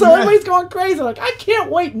 So everybody's going crazy. Like, I can't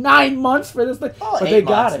wait 9 months for this thing. Oh, but they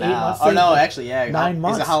got it. 8 months. Oh, no, actually, yeah. 9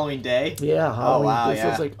 months. Is it Halloween Day? Yeah, Halloween. Oh, wow, So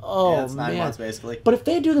it's like, it's 9 months, basically. But if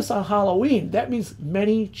they do this on Halloween, that means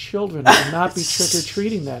many children will not be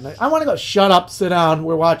trick-or-treating that night. I want to go, shut up, sit down,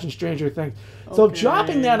 we're watching Stranger Things. So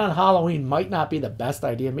dropping that on Halloween might not be the best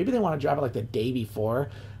idea. Maybe they want to drop it like the day before.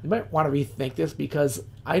 You might want to rethink this because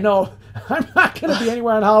I know I'm not going to be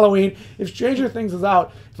anywhere on Halloween. If Stranger Things is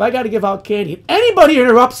out, if I got to give out candy, if anybody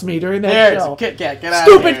interrupts me during that show, Kit Kat, get out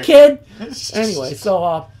stupid of here. kid. Anyway,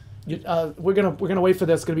 so we're gonna wait for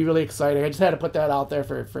this. It's gonna be really exciting. I just had to put that out there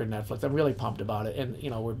for Netflix. I'm really pumped about it, and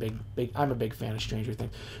we're big. I'm a big fan of Stranger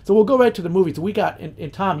Things. So we'll go right to the movies. We got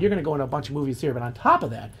and Tom, you're gonna go into a bunch of movies here, but on top of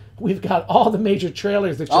that, we've got all the major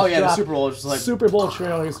trailers that just dropped. The Super Bowl is just like Super Bowl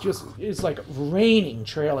trailers. It's like raining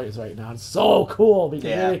trailers right now. It's so cool because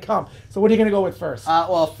here they come. So what are you gonna go with first?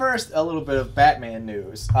 Well, first a little bit of Batman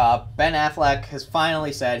news. Ben Affleck has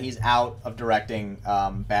finally said he's out of directing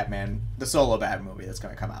Batman, the solo Batman movie that's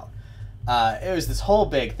gonna come out. It was this whole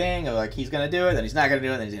big thing of like he's gonna do it, then he's not gonna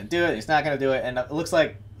do it, then he's gonna do it, then he's not gonna do it, and it looks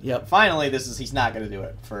like finally he's not gonna do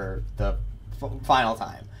it for the final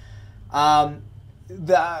time.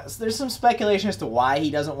 There's some speculation as to why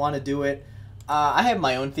he doesn't want to do it. I have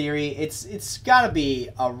my own theory. It's got to be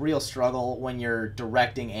a real struggle when you're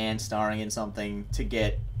directing and starring in something to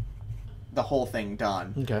get the whole thing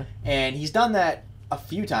done. Okay. And he's done that a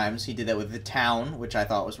few times. He did that with The Town, which I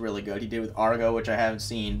thought was really good. He did it with Argo, which I haven't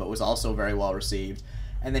seen, but was also very well received.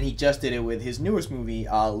 And then he just did it with his newest movie,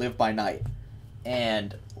 Live by Night.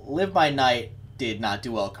 And Live by Night did not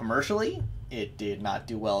do well commercially. It did not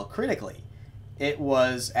do well critically. It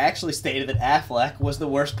was actually stated that Affleck was the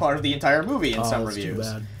worst part of the entire movie in some reviews.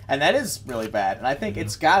 Too bad. And that is really bad. And I think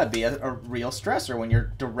it's got to be a real stressor when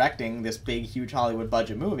you're directing this big, huge Hollywood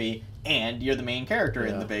budget movie and you're the main character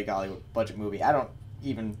in the big Hollywood budget movie. I don't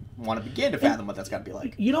even want to begin to fathom what that's got to be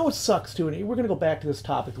like. You know what sucks, too? And we're going to go back to this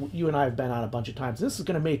topic you and I have been on a bunch of times. This is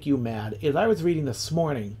going to make you mad. Is I was reading this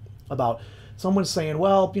morning about someone saying,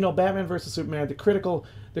 well, Batman versus Superman, the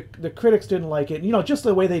critics didn't like it. Just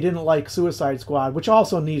the way they didn't like Suicide Squad, which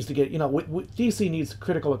also needs to get, DC needs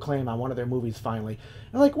critical acclaim on one of their movies finally.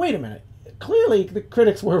 And I'm like, wait a minute. Clearly, the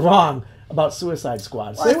critics were wrong about Suicide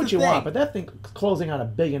Squad. Say what you want, but that thing closing on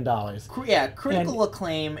 $1 billion. Critical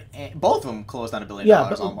acclaim. Both of them closed on $1 billion. Yeah,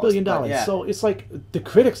 but almost. $1 billion. Yeah. So it's like the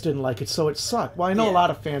critics didn't like it, so it sucked. Well, I know a lot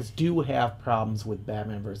of fans do have problems with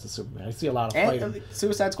Batman versus Superman. I see a lot of fighting. And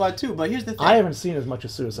Suicide Squad too. But here's the thing: I haven't seen as much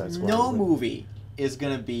as Suicide Squad. No movie is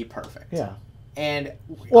gonna be perfect. Yeah. And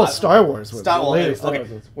Star Wars was was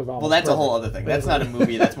well, that's a whole other thing. That's not a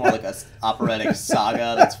movie. That's more like a operatic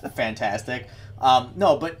saga. That's fantastic.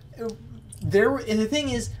 No, but the thing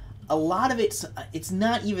is, a lot of it's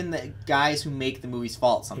not even the guys who make the movie's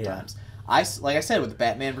fault sometimes. Yeah. Like I said, with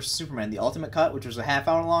Batman vs Superman, the Ultimate Cut, which was a half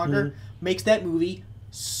hour longer, makes that movie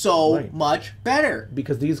so much better.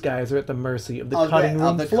 Because these guys are at the mercy of the cutting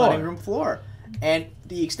room floor. And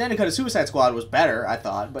the extended cut of Suicide Squad was better, I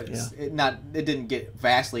thought, but it didn't get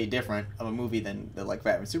vastly different of a movie than like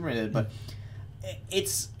Batman Superman did. But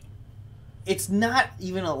it's not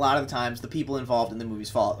even a lot of the times the people involved in the movie's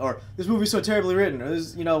fault, or this movie's so terribly written, or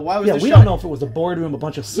this, why was this we don't know if it was a boardroom, a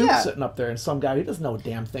bunch of suits sitting up there, and some guy who doesn't know a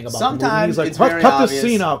damn thing about the movie. He's like, it's very cut obvious. this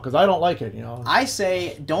scene out because I don't like it. I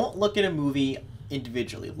say don't look at a movie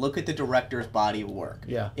individually. Look at the director's body of work.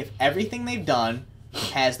 Yeah. If everything they've done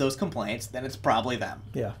has those complaints, then it's probably them.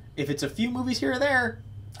 Yeah. If it's a few movies here or there,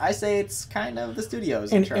 I say it's kind of the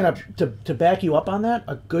studios in And charge. to back you up on that,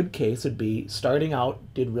 a good case would be starting out,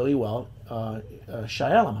 did really well.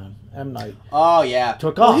 Shyamalan, M. Night. Oh, yeah.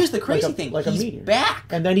 Took well, off. here's the crazy thing. Like a He's meteor. back.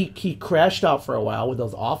 And then he crashed out for a while with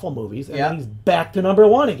those awful movies, and Yeah. then he's back to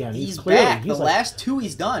 #1 again. He's clearly, back. The last two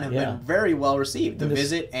he's done have been very well received. The And this-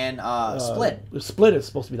 Visit and Split. Split is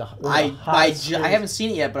supposed to be the hottest I haven't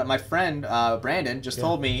seen it yet, but my friend Brandon just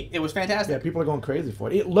told me it was fantastic. Yeah, people are going crazy for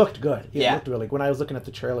it. It looked good. It Yeah. looked really. When I was looking at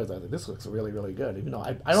the trailers, I was like, "This looks really, really good." Even though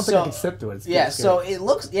I don't think I can sit through it. It's Yeah, scary. so it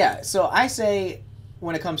looks. Yeah, so I say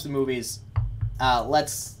when it comes to movies,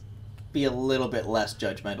 let's be a little bit less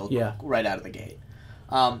judgmental right out of the gate.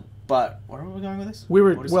 But where were we going with this? We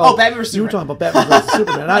were Batman vs. You were Superman. talking about Batman vs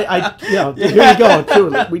Superman. Here you go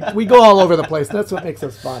too. We go all over the place. That's what makes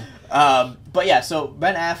us fun. But yeah, so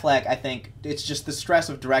Ben Affleck, I think it's just the stress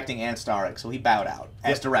of directing and starring, so he bowed out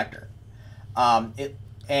as director.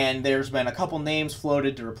 And there's been a couple names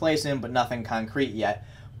floated to replace him, but nothing concrete yet.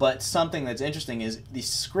 But something that's interesting is the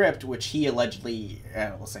script, which he allegedly,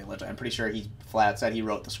 let's say allegedly, I'm pretty sure he flat said he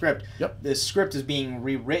wrote the script. Yep. The script is being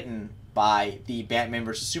rewritten by the Batman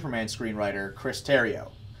vs. Superman screenwriter, Chris Terrio.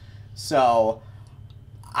 So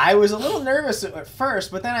I was a little nervous at first,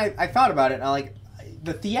 but then I thought about it, and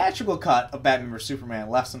the theatrical cut of Batman vs. Superman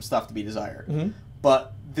left some stuff to be desired. Mm-hmm.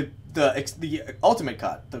 But the ultimate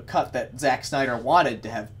cut, the cut that Zack Snyder wanted to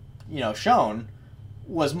have shown,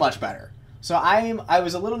 was much better. So I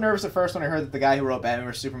was a little nervous at first when I heard that the guy who wrote Batman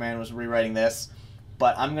vs. Superman was rewriting this,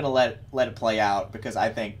 but I'm gonna let it play out because I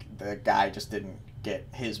think the guy just didn't get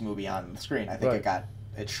his movie on the screen. I think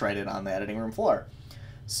it shredded on the editing room floor.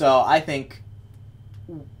 So I think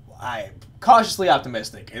I'm cautiously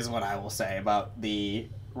optimistic is what I will say about the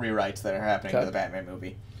rewrites that are happening to the Batman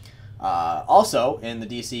movie. Also, in the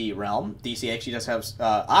DC realm, DC actually does have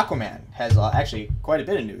Aquaman has actually quite a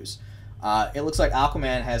bit of news. It looks like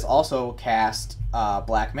Aquaman has also cast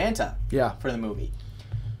Black Manta for the movie.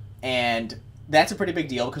 And that's a pretty big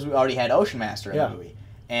deal because we already had Ocean Master in the movie.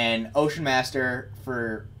 And Ocean Master,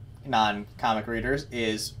 for non-comic readers,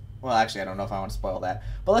 is... Well, actually, I don't know if I want to spoil that.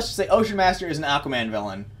 But let's just say Ocean Master is an Aquaman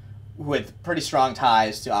villain with pretty strong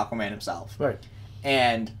ties to Aquaman himself. Right.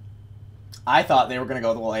 And I thought they were going to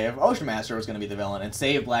go the way of Ocean Master was going to be the villain and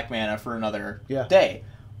save Black Manta for another day.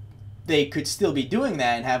 They could still be doing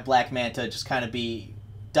that and have Black Manta just kind of be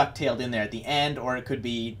ducktailed in there at the end, or it could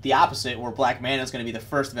be the opposite, where Black Manta is going to be the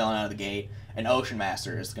first villain out of the gate, and Ocean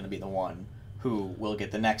Master is going to be the one who will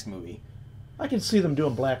get the next movie. I can see them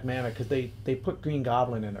doing Black Manta because they put Green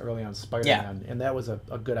Goblin in early on Spider-Man, and that was a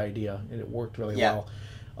good idea, and it worked really well.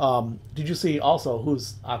 Did you see also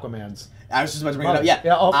who's Aquaman's? I was just about to bring it up.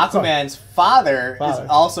 Yeah, Aquaman's sorry. father has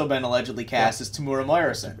also been allegedly cast as Tamura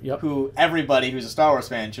Morrison, Yep. who everybody who's a Star Wars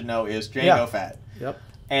fan should know is Jango Fett. Yep.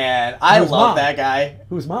 And I Who's love mom? that guy.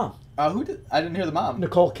 Who's mom? Who did? I didn't hear the mom.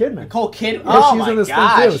 Nicole Kidman. Nicole Kidman. Yeah, Oh she's my in this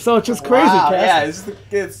gosh. thing too. So it's just crazy. Wow. Casting.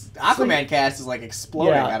 Yeah, it's Aquaman cast is like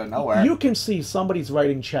exploding out of nowhere. You can see somebody's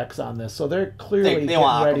writing checks on this, so they're clearly They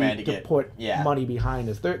want getting Aquaman ready to to get- put yeah. money behind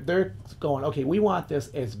this. They're going, okay, we want this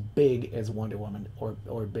as big as Wonder Woman or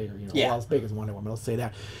bigger, well, as big as Wonder Woman. Let's say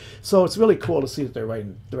that. So it's really cool to see that they're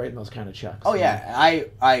writing those kind of checks. Oh yeah,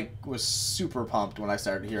 I was super pumped when I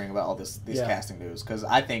started hearing about all these casting news because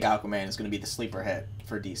I think Aquaman is going to be the sleeper hit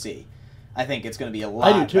for DC. I think it's going to be a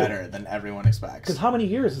lot better than everyone expects. Because how many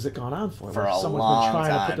years has it gone on for? For a Someone's long been trying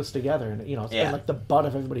time. to put this together, and it's been like the butt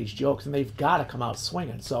of everybody's jokes, and they've got to come out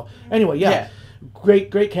swinging. So anyway,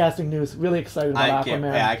 great casting news. Really excited about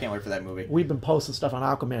Aquaman. I can't wait for that movie. We've been posting stuff on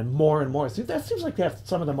Aquaman more and more. See, that seems like that's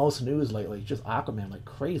some of the most news lately. Just Aquaman like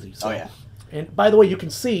crazy. So, and by the way, you can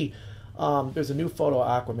see there's a new photo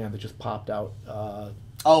of Aquaman that just popped out.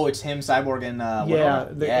 It's him, Cyborg, and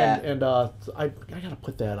and I gotta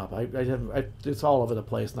put that up. It's all over the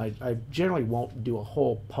place, and I generally won't do a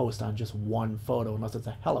whole post on just one photo unless it's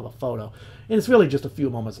a hell of a photo, and it's really just a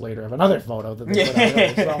few moments later of another photo that they put out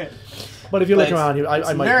there, so. But if you look around here,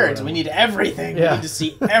 I might. Nerds, we need everything. We need to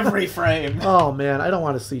see every frame. Oh man, I don't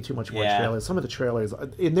want to see too much more trailers. Some of the trailers,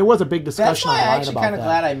 and there was a big discussion online about that. That's why I'm actually kind of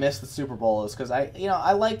glad I missed the Super Bowl, is because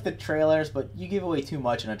I like the trailers, but you give away too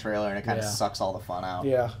much in a trailer and it kind of sucks all the fun out.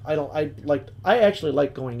 Yeah, I actually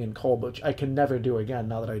like going in cold, which I can never do again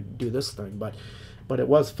now that I do this thing. But it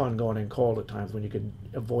was fun going in cold at times when you could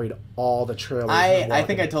avoid all the trailers. I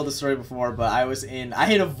think I told the story before, but I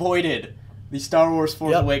had avoided the Star Wars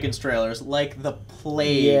Force Awakens trailers like the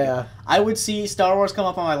plague. Yeah. I would see Star Wars come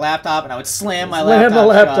up on my laptop, and I would slam my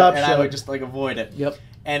laptop shut, and I would just like avoid it. Yep.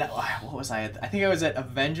 And what was I at? I think I was at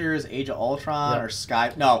Avengers Age of Ultron or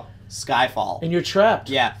Skyfall. And you're trapped.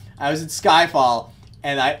 Yeah, I was at Skyfall,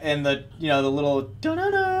 and the the little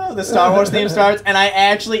the Star Wars theme starts, and I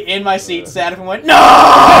actually in my seat sat up and went,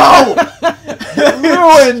 no!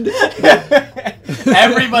 Ruined.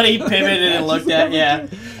 Everybody pivoted and looked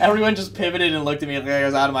at everyone just pivoted and looked at me like I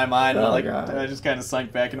was out of my mind. And I just kind of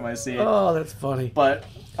sunk back into my seat. Oh, that's funny. But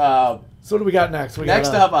so what do we got next? Next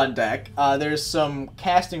up on deck, there's some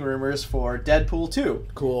casting rumors for Deadpool 2.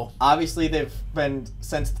 Cool. Obviously, they've been,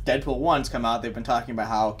 since Deadpool 1's come out, they've been talking about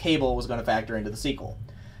how Cable was going to factor into the sequel.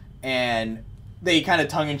 And they kind of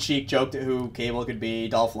tongue-in-cheek joked at who Cable could be,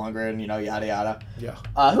 Dolph Lundgren, yada yada. Yeah.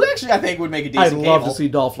 Who actually I think would make a decent Cable. I'd love to see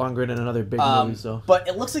Dolph Lundgren in another big movie. So. But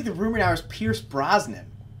it looks like the rumor now is Pierce Brosnan.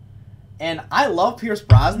 And I love Pierce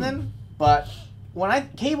Brosnan, but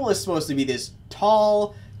Cable is supposed to be this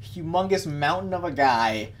tall, humongous mountain of a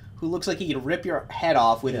guy who looks like he could rip your head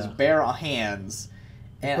off with his bare hands.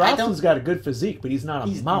 And Brosnan's got a good physique, but he's not a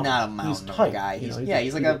mountain. He's not a mountain he's of tight. a guy.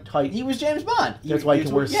 He's like a tight. He was James Bond. That's why he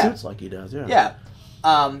can wear suits like he does. Yeah.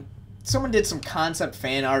 Someone did some concept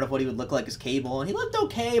fan art of what he would look like as Cable, and he looked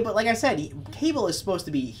okay. But like I said, Cable is supposed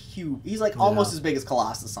to be huge. He's like almost as big as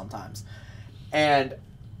Colossus sometimes, and.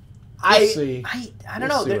 I don't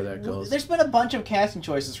know. See where that goes. There's been a bunch of casting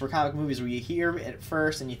choices for comic movies where you hear it at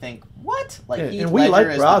first and you think, "What?" Like Heath Ledger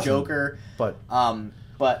as the Joker, but I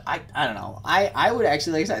don't know. I would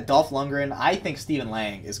actually, like I said, Dolph Lundgren. I think Stephen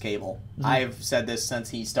Lang is Cable. Mm-hmm. I've said this since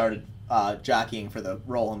he started jockeying for the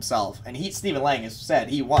role himself, and Stephen Lang has said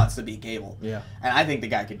he wants to be Cable. Yeah, and I think the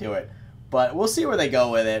guy could do it. But we'll see where they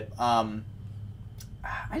go with it. I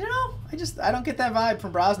don't know. I don't get that vibe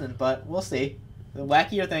from Brosnan, but we'll see. The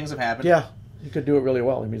wackier things have happened. Yeah, he could do it really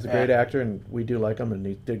well. I mean, he's a great actor, and we do like him, and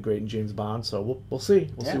he did great in James Bond. So we'll see.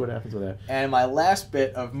 We'll see what happens with that. And my last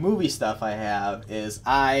bit of movie stuff I have is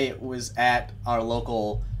I was at our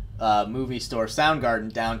local movie store,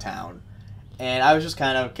 Soundgarden, downtown, and I was just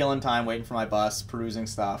kind of killing time, waiting for my bus, perusing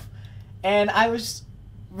stuff, and I was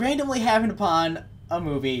randomly happened upon a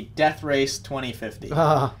movie, Death Race 2050.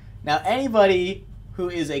 Now, anybody who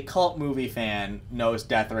is a cult movie fan knows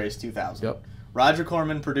Death Race 2000. Yep. Roger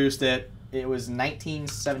Corman produced it. It was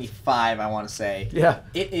 1975, I want to say. Yeah.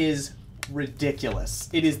 It is ridiculous.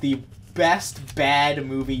 It is the best bad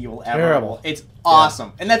movie you'll ever. Terrible. It's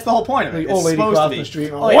awesome, and that's the whole point of it. The old lady crossing the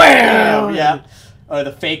street. Oh, wham! Yeah. Or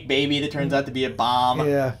the fake baby that turns out to be a bomb.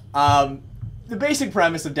 Yeah. The basic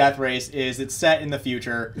premise of Death Race is it's set in the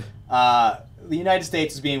future. The United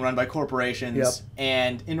States is being run by corporations,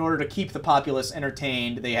 and in order to keep the populace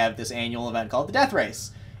entertained, they have this annual event called the Death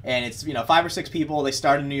Race. And it's 5 or 6 people. They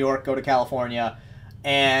start in New York, go to California,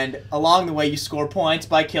 and along the way you score points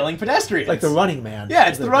by killing pedestrians. Like the Running Man. Yeah,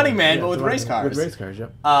 it's the Running Man, but with race cars. With race cars,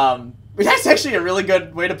 yep. But that's actually a really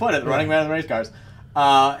good way to put it. The Running Man with race cars.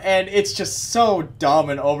 And it's just so dumb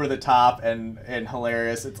and over the top and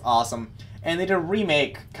hilarious. It's awesome. And they did a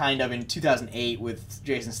remake kind of in 2008 with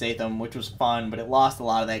Jason Statham, which was fun, but it lost a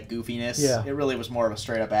lot of that goofiness. Yeah. It really was more of a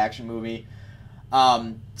straight up action movie.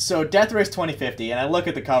 So Death Race 2050, and I look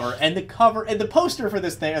at the cover, and the poster for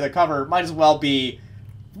this thing, or the cover, might as well be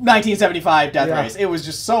 1975 Death Race. It was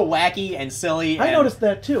just so wacky and silly. I noticed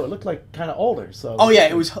that too. It looked like kind of older. So. Oh yeah,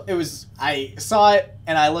 it was. I saw it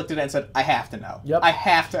and I looked at it and said, I have to know. Yep. I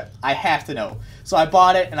have to know. So I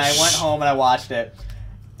bought it and I went home and I watched it,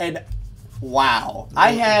 and wow,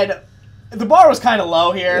 the bar was kind of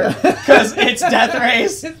low here because it's Death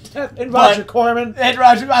Race. And Roger Corman. I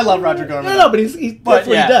love Roger Corman. No, but that's what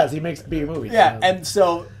he does. He makes B movies. Yeah, and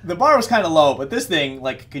so the bar was kind of low, but this thing,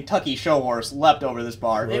 like a Kentucky show horse, leapt over this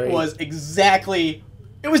bar. Great.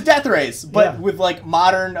 It was Death Race, but with like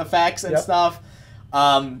modern effects and stuff.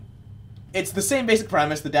 It's the same basic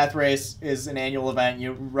premise. The Death Race is an annual event.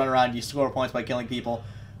 You run around, you score points by killing people.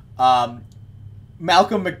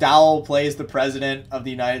 Malcolm McDowell plays the president of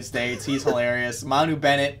the United States. He's hilarious. Manu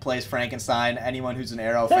Bennett plays Frankenstein. Anyone who's an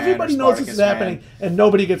Arrow fan, everybody knows this is happening, and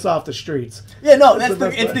nobody gets off the streets. Yeah, no,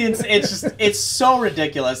 it's so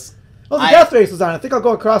ridiculous. Well, the Death Race is on. I think I'll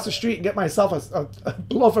go across the street and get myself a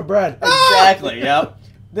loaf of bread. Exactly. Yep.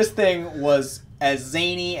 This thing was as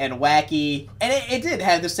zany and wacky, and it did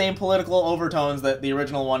have the same political overtones that the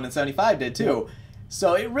original one in '75 did too. Yep.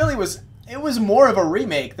 So it really was. It was more of a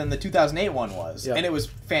remake than the 2008 one was, and it was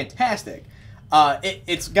fantastic.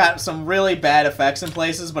 It's got some really bad effects in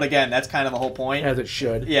places, but again, that's kind of the whole point. As it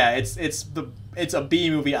should. Yeah, it's a B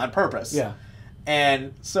movie on purpose. Yeah.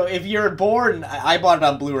 And so if you're bored, and I bought it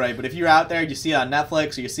on Blu-ray, but if you're out there, you see it on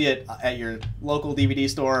Netflix, or you see it at your local DVD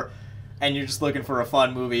store, and you're just looking for a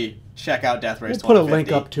fun movie, check out Death Race 2050. We'll put a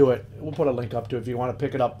link up to it. If you want to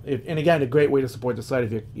pick it up. And again, a great way to support the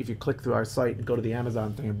site. If you click through our site and go to the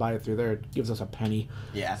Amazon thing and buy it through there, it gives us a penny.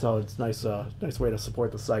 Yeah. So it's nice way to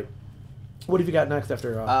support the site. What have you got next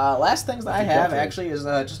after? Last things that I have decades? actually is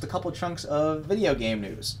just a couple chunks of video game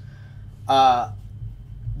news.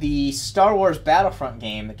 The Star Wars Battlefront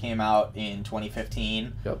game that came out in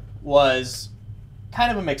 2015 was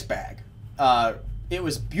kind of a mixed bag. It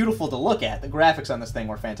was beautiful to look at. The graphics on this thing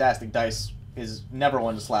were fantastic. DICE is never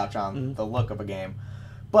one to slouch on the look of a game.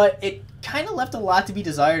 But it kind of left a lot to be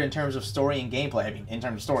desired in terms of story and gameplay. I mean, in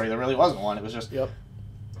terms of story, there really wasn't one. It was just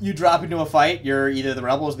you drop into a fight, you're either the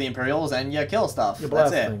Rebels or the Imperials, and you kill stuff.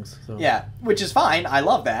 That's it. Things, so. Yeah, which is fine. I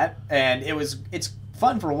love that. And it's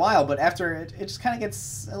fun for a while, but after it just kind of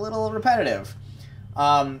gets a little repetitive.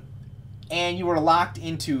 And you were locked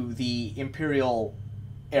into the Imperial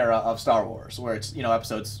era of Star Wars, where it's,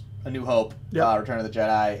 episodes A New Hope, Return of the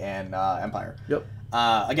Jedi, and Empire.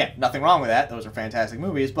 Again, nothing wrong with that. Those are fantastic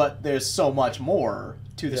movies, but there's so much more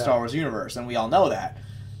to the Star Wars universe, and we all know that.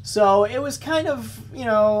 So it was kind of,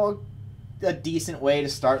 a decent way to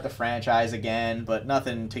start the franchise again, but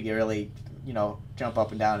nothing to get really, jump up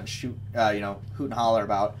and down and shoot, hoot and holler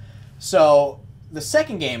about. So the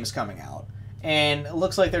second game is coming out, and it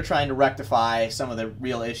looks like they're trying to rectify some of the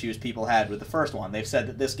real issues people had with the first one. They've said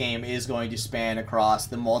that this game is going to span across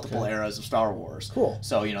the multiple eras of Star Wars. Cool.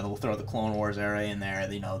 So, they'll throw the Clone Wars era in there,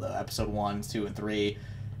 the episode 1, 2, and 3,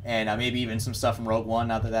 and maybe even some stuff from Rogue One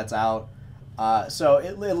now that that's out. So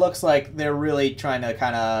it looks like they're really trying to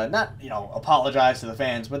kind of, not, apologize to the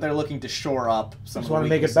fans, but they're looking to shore up some of the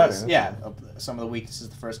weaknesses. Make it better. Yeah, some of the weaknesses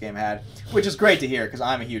the first game had, which is great to hear because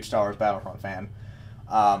I'm a huge Star Wars Battlefront fan.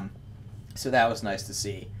 So that was nice to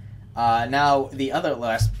see. Now, the other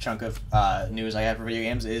last chunk of news I have for video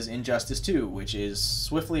games is Injustice 2, which is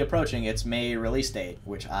swiftly approaching its May release date,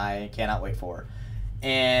 which I cannot wait for.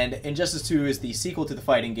 And Injustice 2 is the sequel to the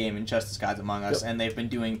fighting game Injustice Gods Among Us, and they've been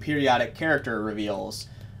doing periodic character reveals.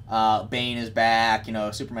 Bane is back,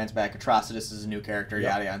 Superman's back, Atrocitus is a new character,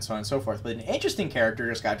 yada yada, and so on and so forth. But an interesting character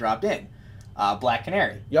just got dropped in, Black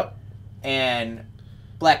Canary. And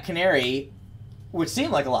Black Canary, which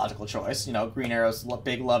seemed like a logical choice, Green Arrow's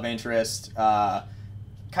big love interest, kind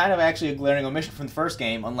of actually a glaring omission from the first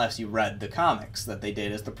game, unless you read the comics that they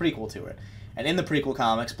did as the prequel to it. And in the prequel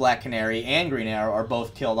comics, Black Canary and Green Arrow are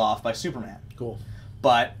both killed off by Superman. Cool.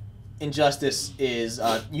 But Injustice is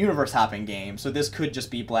a universe-hopping game, so this could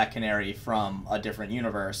just be Black Canary from a different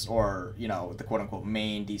universe, or, the quote-unquote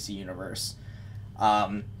main DC universe.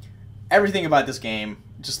 Everything about this game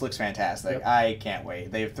just looks fantastic. I can't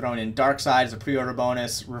wait. They've thrown in Darkseid as a pre-order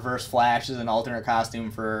bonus, Reverse Flash as an alternate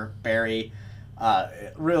costume for Barry.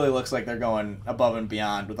 It really looks like they're going above and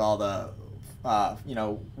beyond with all the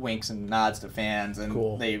winks and nods to fans,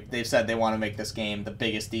 and they've said they want to make this game the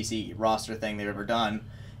biggest DC roster thing they've ever done.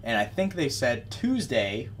 And I think they said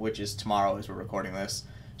Tuesday, which is tomorrow as we're recording this,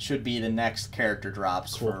 should be the next character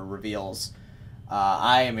drops for reveals.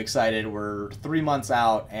 I am excited. We're 3 months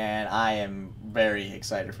out, and I am very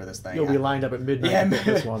excited for this thing. You'll be lined up at midnight to pick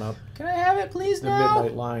this one up. Can I have it, please, now? The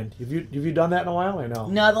midnight line. Have you done that in a while, or no?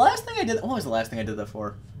 No, the last thing I did... What was the last thing I did that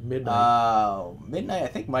for? Midnight. Midnight, I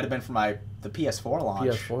think, might have been for the PS4 launch.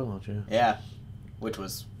 PS4 launch, yeah. Yeah, which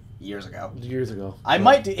was years ago. I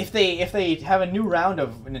might do, if they have a new round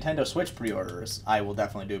of Nintendo Switch pre-orders, I will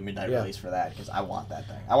definitely do a midnight release for that, because I want that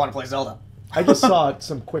thing. I want to play Zelda. I just saw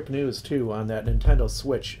some quick news too on that Nintendo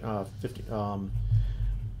Switch. Nintendo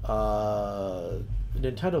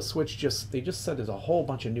Switch they just said there's a whole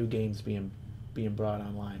bunch of new games being brought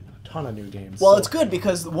online. A ton of new games. Well, it's good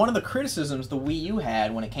because one of the criticisms the Wii U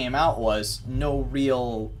had when it came out was no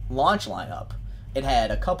real launch lineup. It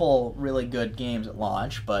had a couple really good games at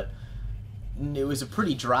launch, but it was a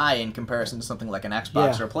pretty dry in comparison to something like an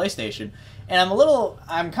Xbox or a PlayStation. And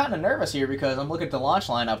I'm kind of nervous here because I'm looking at the launch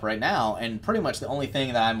lineup right now, and pretty much the only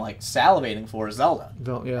thing that I'm like salivating for is Zelda.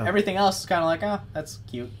 Everything else is kind of like, oh, that's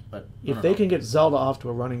cute, but if they can get Zelda off to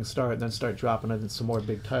a running start and then start dropping in some more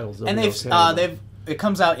big titles, and it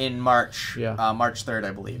comes out in March, March 3rd,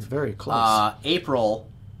 I believe. Very close. April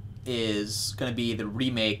is going to be the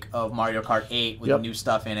remake of Mario Kart 8 with new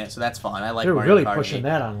stuff in it, so that's fun. I like Mario Kart 8. They're really pushing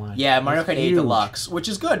that online. Yeah, Mario Kart 8 Deluxe, which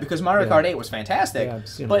is good because Mario Kart 8 was fantastic,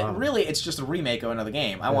 but really it's just a remake of another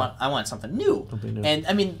game. I want something new. And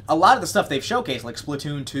I mean, a lot of the stuff they've showcased, like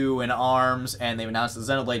Splatoon 2 and ARMS, and they've announced the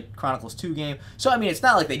Xenoblade Chronicles 2 game. So I mean, it's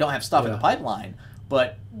not like they don't have stuff in the pipeline,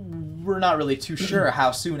 but we're not really too sure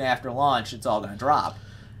how soon after launch it's all going to drop.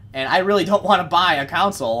 And I really don't want to buy a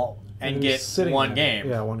console and get one game.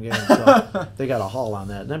 Yeah, one game. So they got a haul on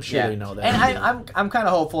that, and I'm sure they know that. And I'm kind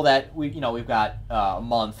of hopeful that we've got a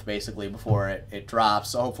month basically before it drops.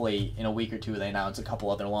 So hopefully in a week or two they announce a couple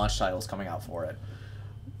other launch titles coming out for it.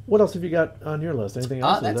 What else have you got on your list? Anything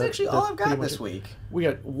else? That's actually all I've got this week. We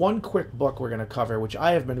got one quick book we're going to cover, which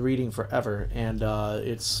I have been reading forever, and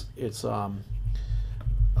it's the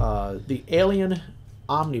Alien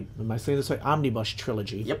Am I saying this right? Omnibus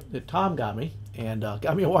trilogy. Yep. That Tom got me, and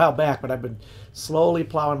got me a while back, but I've been slowly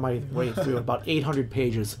plowing my way through about 800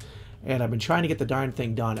 pages. And I've been trying to get the darn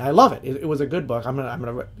thing done. I love it. It was a good book. I'm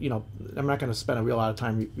gonna, I'm not gonna spend a real lot of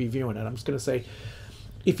time reviewing it. I'm just gonna say,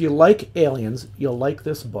 if you like aliens, you'll like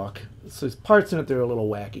this book. So there's parts in it that are a little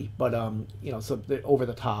wacky, but so they're over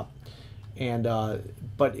the top. And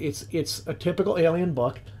but it's a typical alien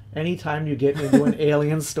book. Anytime you get into an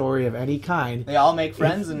alien story of any kind, they all make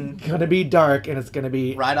friends and gonna be dark, and it's gonna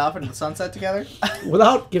be ride off into the sunset together.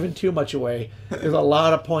 Without giving too much away, there's a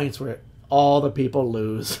lot of points where all the people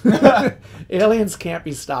lose. Aliens can't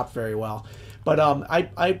be stopped very well. But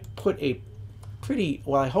I put a pretty,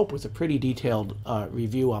 well, I hope it was a pretty detailed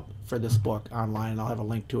review up for this book online. I'll have a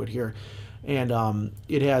link to it here. And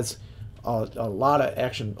it has a lot of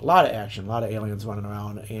action, a lot of aliens running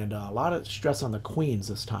around, and a lot of stress on the queens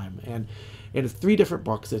this time. And it's 3 different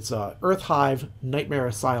books. It's Earth Hive, Nightmare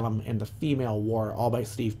Asylum, and The Female War, all by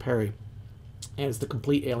Steve Perry. And it's the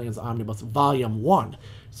Complete Aliens Omnibus Volume 1.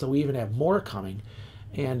 So we even have more coming.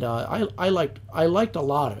 And I liked a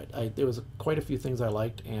lot of it. There was quite a few things I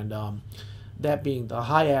liked, and that being the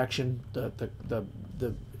high action,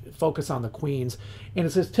 the focus on the queens, and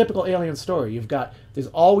it's this typical alien story. There's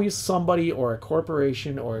always somebody or a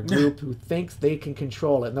corporation or a group who thinks they can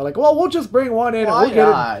control it, and they're like, well, we'll just bring one in, and we'll get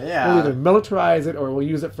it. Yeah. We'll either militarize it, or we'll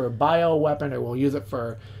use it for a bioweapon, or we'll use it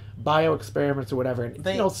for bio experiments or whatever.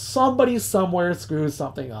 And somebody somewhere screws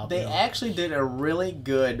something up. They actually did a really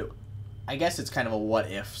good, I guess it's kind of a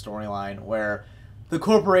what if storyline where the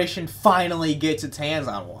corporation finally gets its hands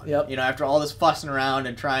on one. Yep. After all this fussing around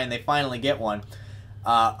and trying, they finally get one.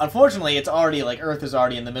 Unfortunately, it's already Earth is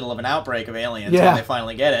already in the middle of an outbreak of aliens when they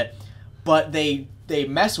finally get it. But they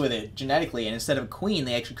mess with it genetically, and instead of a queen,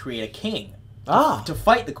 they actually create a king to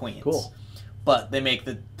fight the queens. Cool. But they make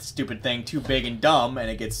the stupid thing too big and dumb,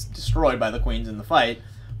 and it gets destroyed by the queens in the fight.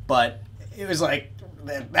 But it was like,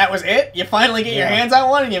 that was it? You finally get your hands on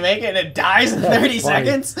one, and you make it, and it dies in 30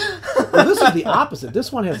 seconds? Well, this is the opposite.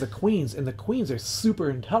 This one has the queens, and the queens are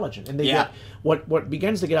super intelligent. And they get what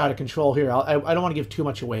begins to get out of control here. I don't want to give too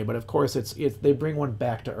much away, but of course they bring one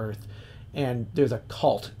back to Earth. And there's a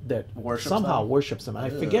cult that worships them. And I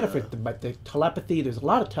forget if it's the telepathy. There's a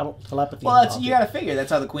lot of telepathy. Well, you got to figure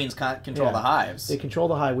that's how the queens control the hives. They control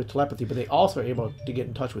the hive with telepathy, but they also are able to get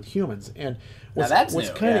in touch with humans. And what's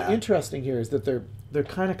kind of interesting here is that they're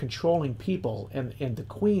kind of controlling people, and the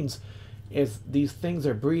queens, as these things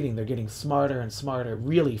are breeding, they're getting smarter and smarter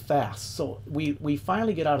really fast. So we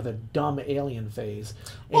finally get out of the dumb alien phase.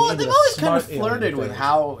 Well, they've always kind of flirted with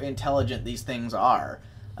how intelligent these things are.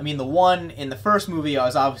 I mean, the one in the first movie, I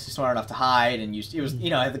was obviously smart enough to hide, and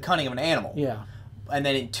had the cunning of an animal. Yeah. And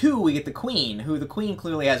then in 2, we get the queen, who the queen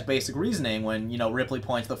clearly has basic reasoning. When Ripley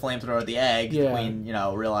points the flamethrower at the egg, the queen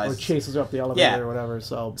realizes, or chases her up the elevator or whatever.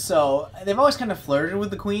 So they've always kind of flirted with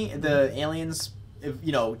the aliens,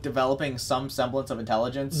 developing some semblance of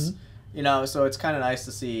intelligence. Mm-hmm. So it's kind of nice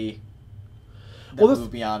to see them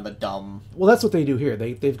move beyond the dumb. Well, that's what they do here.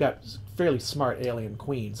 They've got fairly smart alien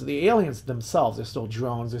queens. The aliens themselves are still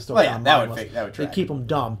drones. They're still that would track. They keep them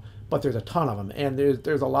dumb, but there's a ton of them, and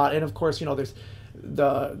there's a lot. And of course, there's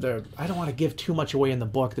the I don't want to give too much away in the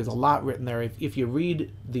book. There's a lot written there. If you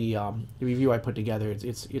read the review I put together,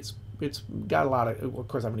 it's got a lot of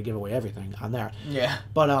course, I'm going to give away everything on there. Yeah.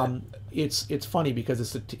 But it's funny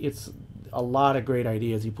because it's a lot of great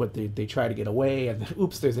ideas. You put they try to get away, and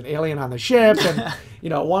oops, there's an alien on the ship, and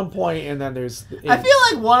at one point, and then there's. I feel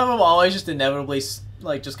like one of them always just inevitably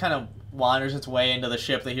just kind of wanders its way into the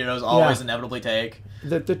ship the heroes always inevitably take.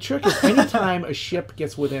 The trick is anytime a ship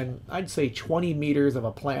gets within, I'd say, 20 meters of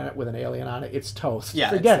a planet with an alien on it, it's toast. Yeah,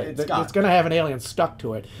 Forget it's it. gone. It's going to have an alien stuck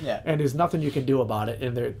to it. Yeah. And there's nothing you can do about it.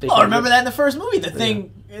 And remember that in the first movie? The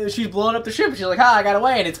thing, she's blowing up the ship, and she's like, I got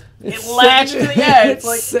away, and it latched to the it's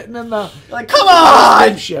like sitting in the... Like, come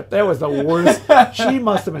on! Ship. That was the worst. She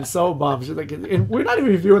must have been so bummed. She's like, and we're not even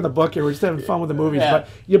reviewing the book here. We're just having fun with the movies. Yeah. But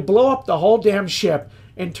you blow up the whole damn ship,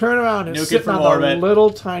 and turn around and sit on the little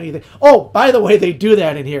tiny thing. Oh, by the way, they do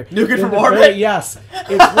that in here. Nuke it from orbit? Yes.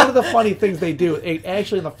 It's one of the funny things they do.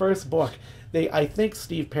 Actually, in the first book, I think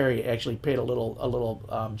Steve Perry actually paid a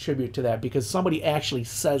little tribute to that, because somebody actually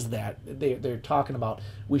says that. They're talking about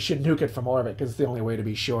we should nuke it from orbit because it's the only way to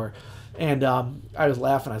be sure. And I was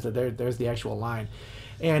laughing. I said, there's the actual line.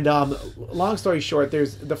 And long story short,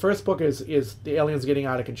 the first book is the aliens getting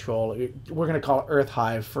out of control. We're going to call it Earth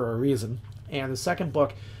Hive for a reason. And the second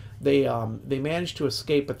book, they manage to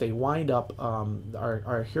escape, but they wind up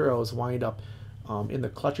our heroes wind up in the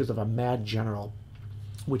clutches of a mad general,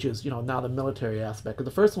 which is, now the military aspect.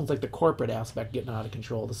 The first one's like the corporate aspect getting out of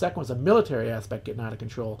control. The second one's a military aspect getting out of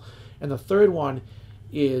control, and the third one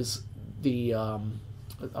is the I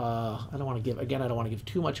don't want to give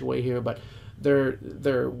too much away here, but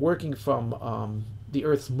they're working from the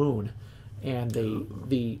Earth's moon, and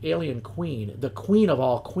the alien queen, the queen of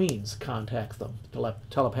all queens, contacts them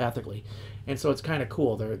telepathically, and so it's kind of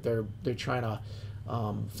cool. They're trying to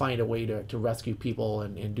find a way to rescue people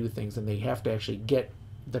and do things, and they have to actually get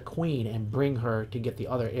the queen and bring her to get the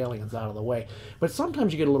other aliens out of the way. But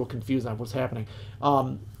sometimes you get a little confused on what's happening.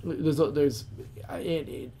 There's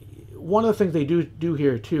one of the things they do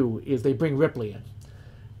here too is they bring Ripley in,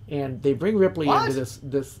 and they bring Ripley into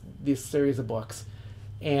this series of books.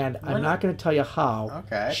 And I'm not going to tell you how.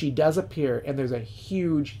 Okay. She does appear, and there's a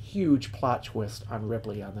huge plot twist on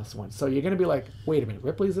Ripley on this one. So you're going to be like, wait a minute,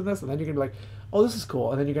 Ripley's in this? And then you're going to be like, oh, this is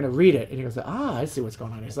cool. And then you're going to read it, and you're going to say, I see what's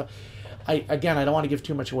going on here. So, I don't want to give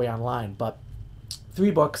too much away online, but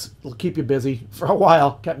 3 books will keep you busy for a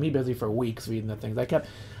while. Kept me busy for weeks reading the things. I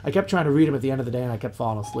kept trying to read them at the end of the day, and I kept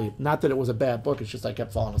falling asleep. Not that it was a bad book, it's just I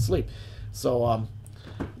kept falling asleep. So,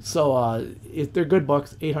 they're good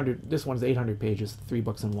books. 800. This one's 800 pages, 3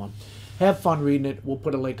 books in one. Have fun reading it. We'll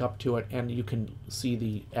put a link up to it, and you can see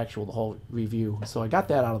the whole review. So I got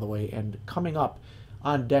that out of the way, and coming up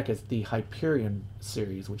on deck is the Hyperion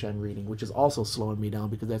series, which I'm reading, which is also slowing me down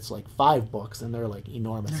because that's like 5 books, and they're like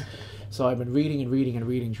enormous. So I've been reading,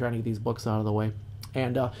 trying to get these books out of the way,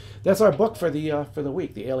 and that's our book for the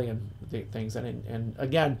week, the alien things, and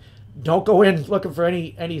again. Don't go in looking for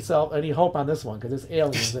any hope on this one, because it's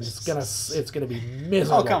aliens and it's gonna be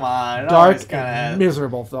miserable. Oh, come on! Dark and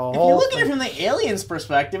miserable. If you look at it from the aliens'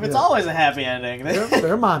 perspective, it's always a happy ending.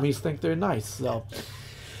 Their mommies think they're nice. So,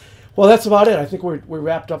 well, that's about it. I think we're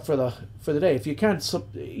wrapped up for the day. If you can,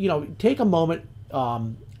 take a moment,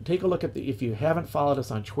 take a look at if you haven't followed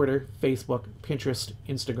us on Twitter, Facebook, Pinterest,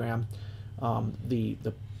 Instagram,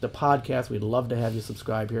 the podcast, we'd love to have you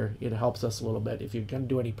subscribe here. It helps us a little bit. If you're going to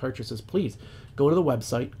do any purchases, please go to the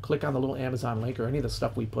website, click on the little Amazon link or any of the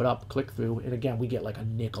stuff we put up, click through, and again, we get like a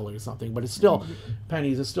nickel or something, but it's still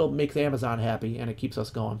pennies. It still makes Amazon happy, and it keeps us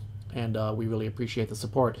going, and we really appreciate the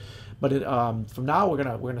support. But from now, we're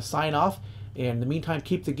gonna sign off. In the meantime,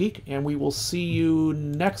 keep the geek, and we will see you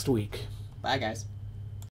next week. Bye, guys.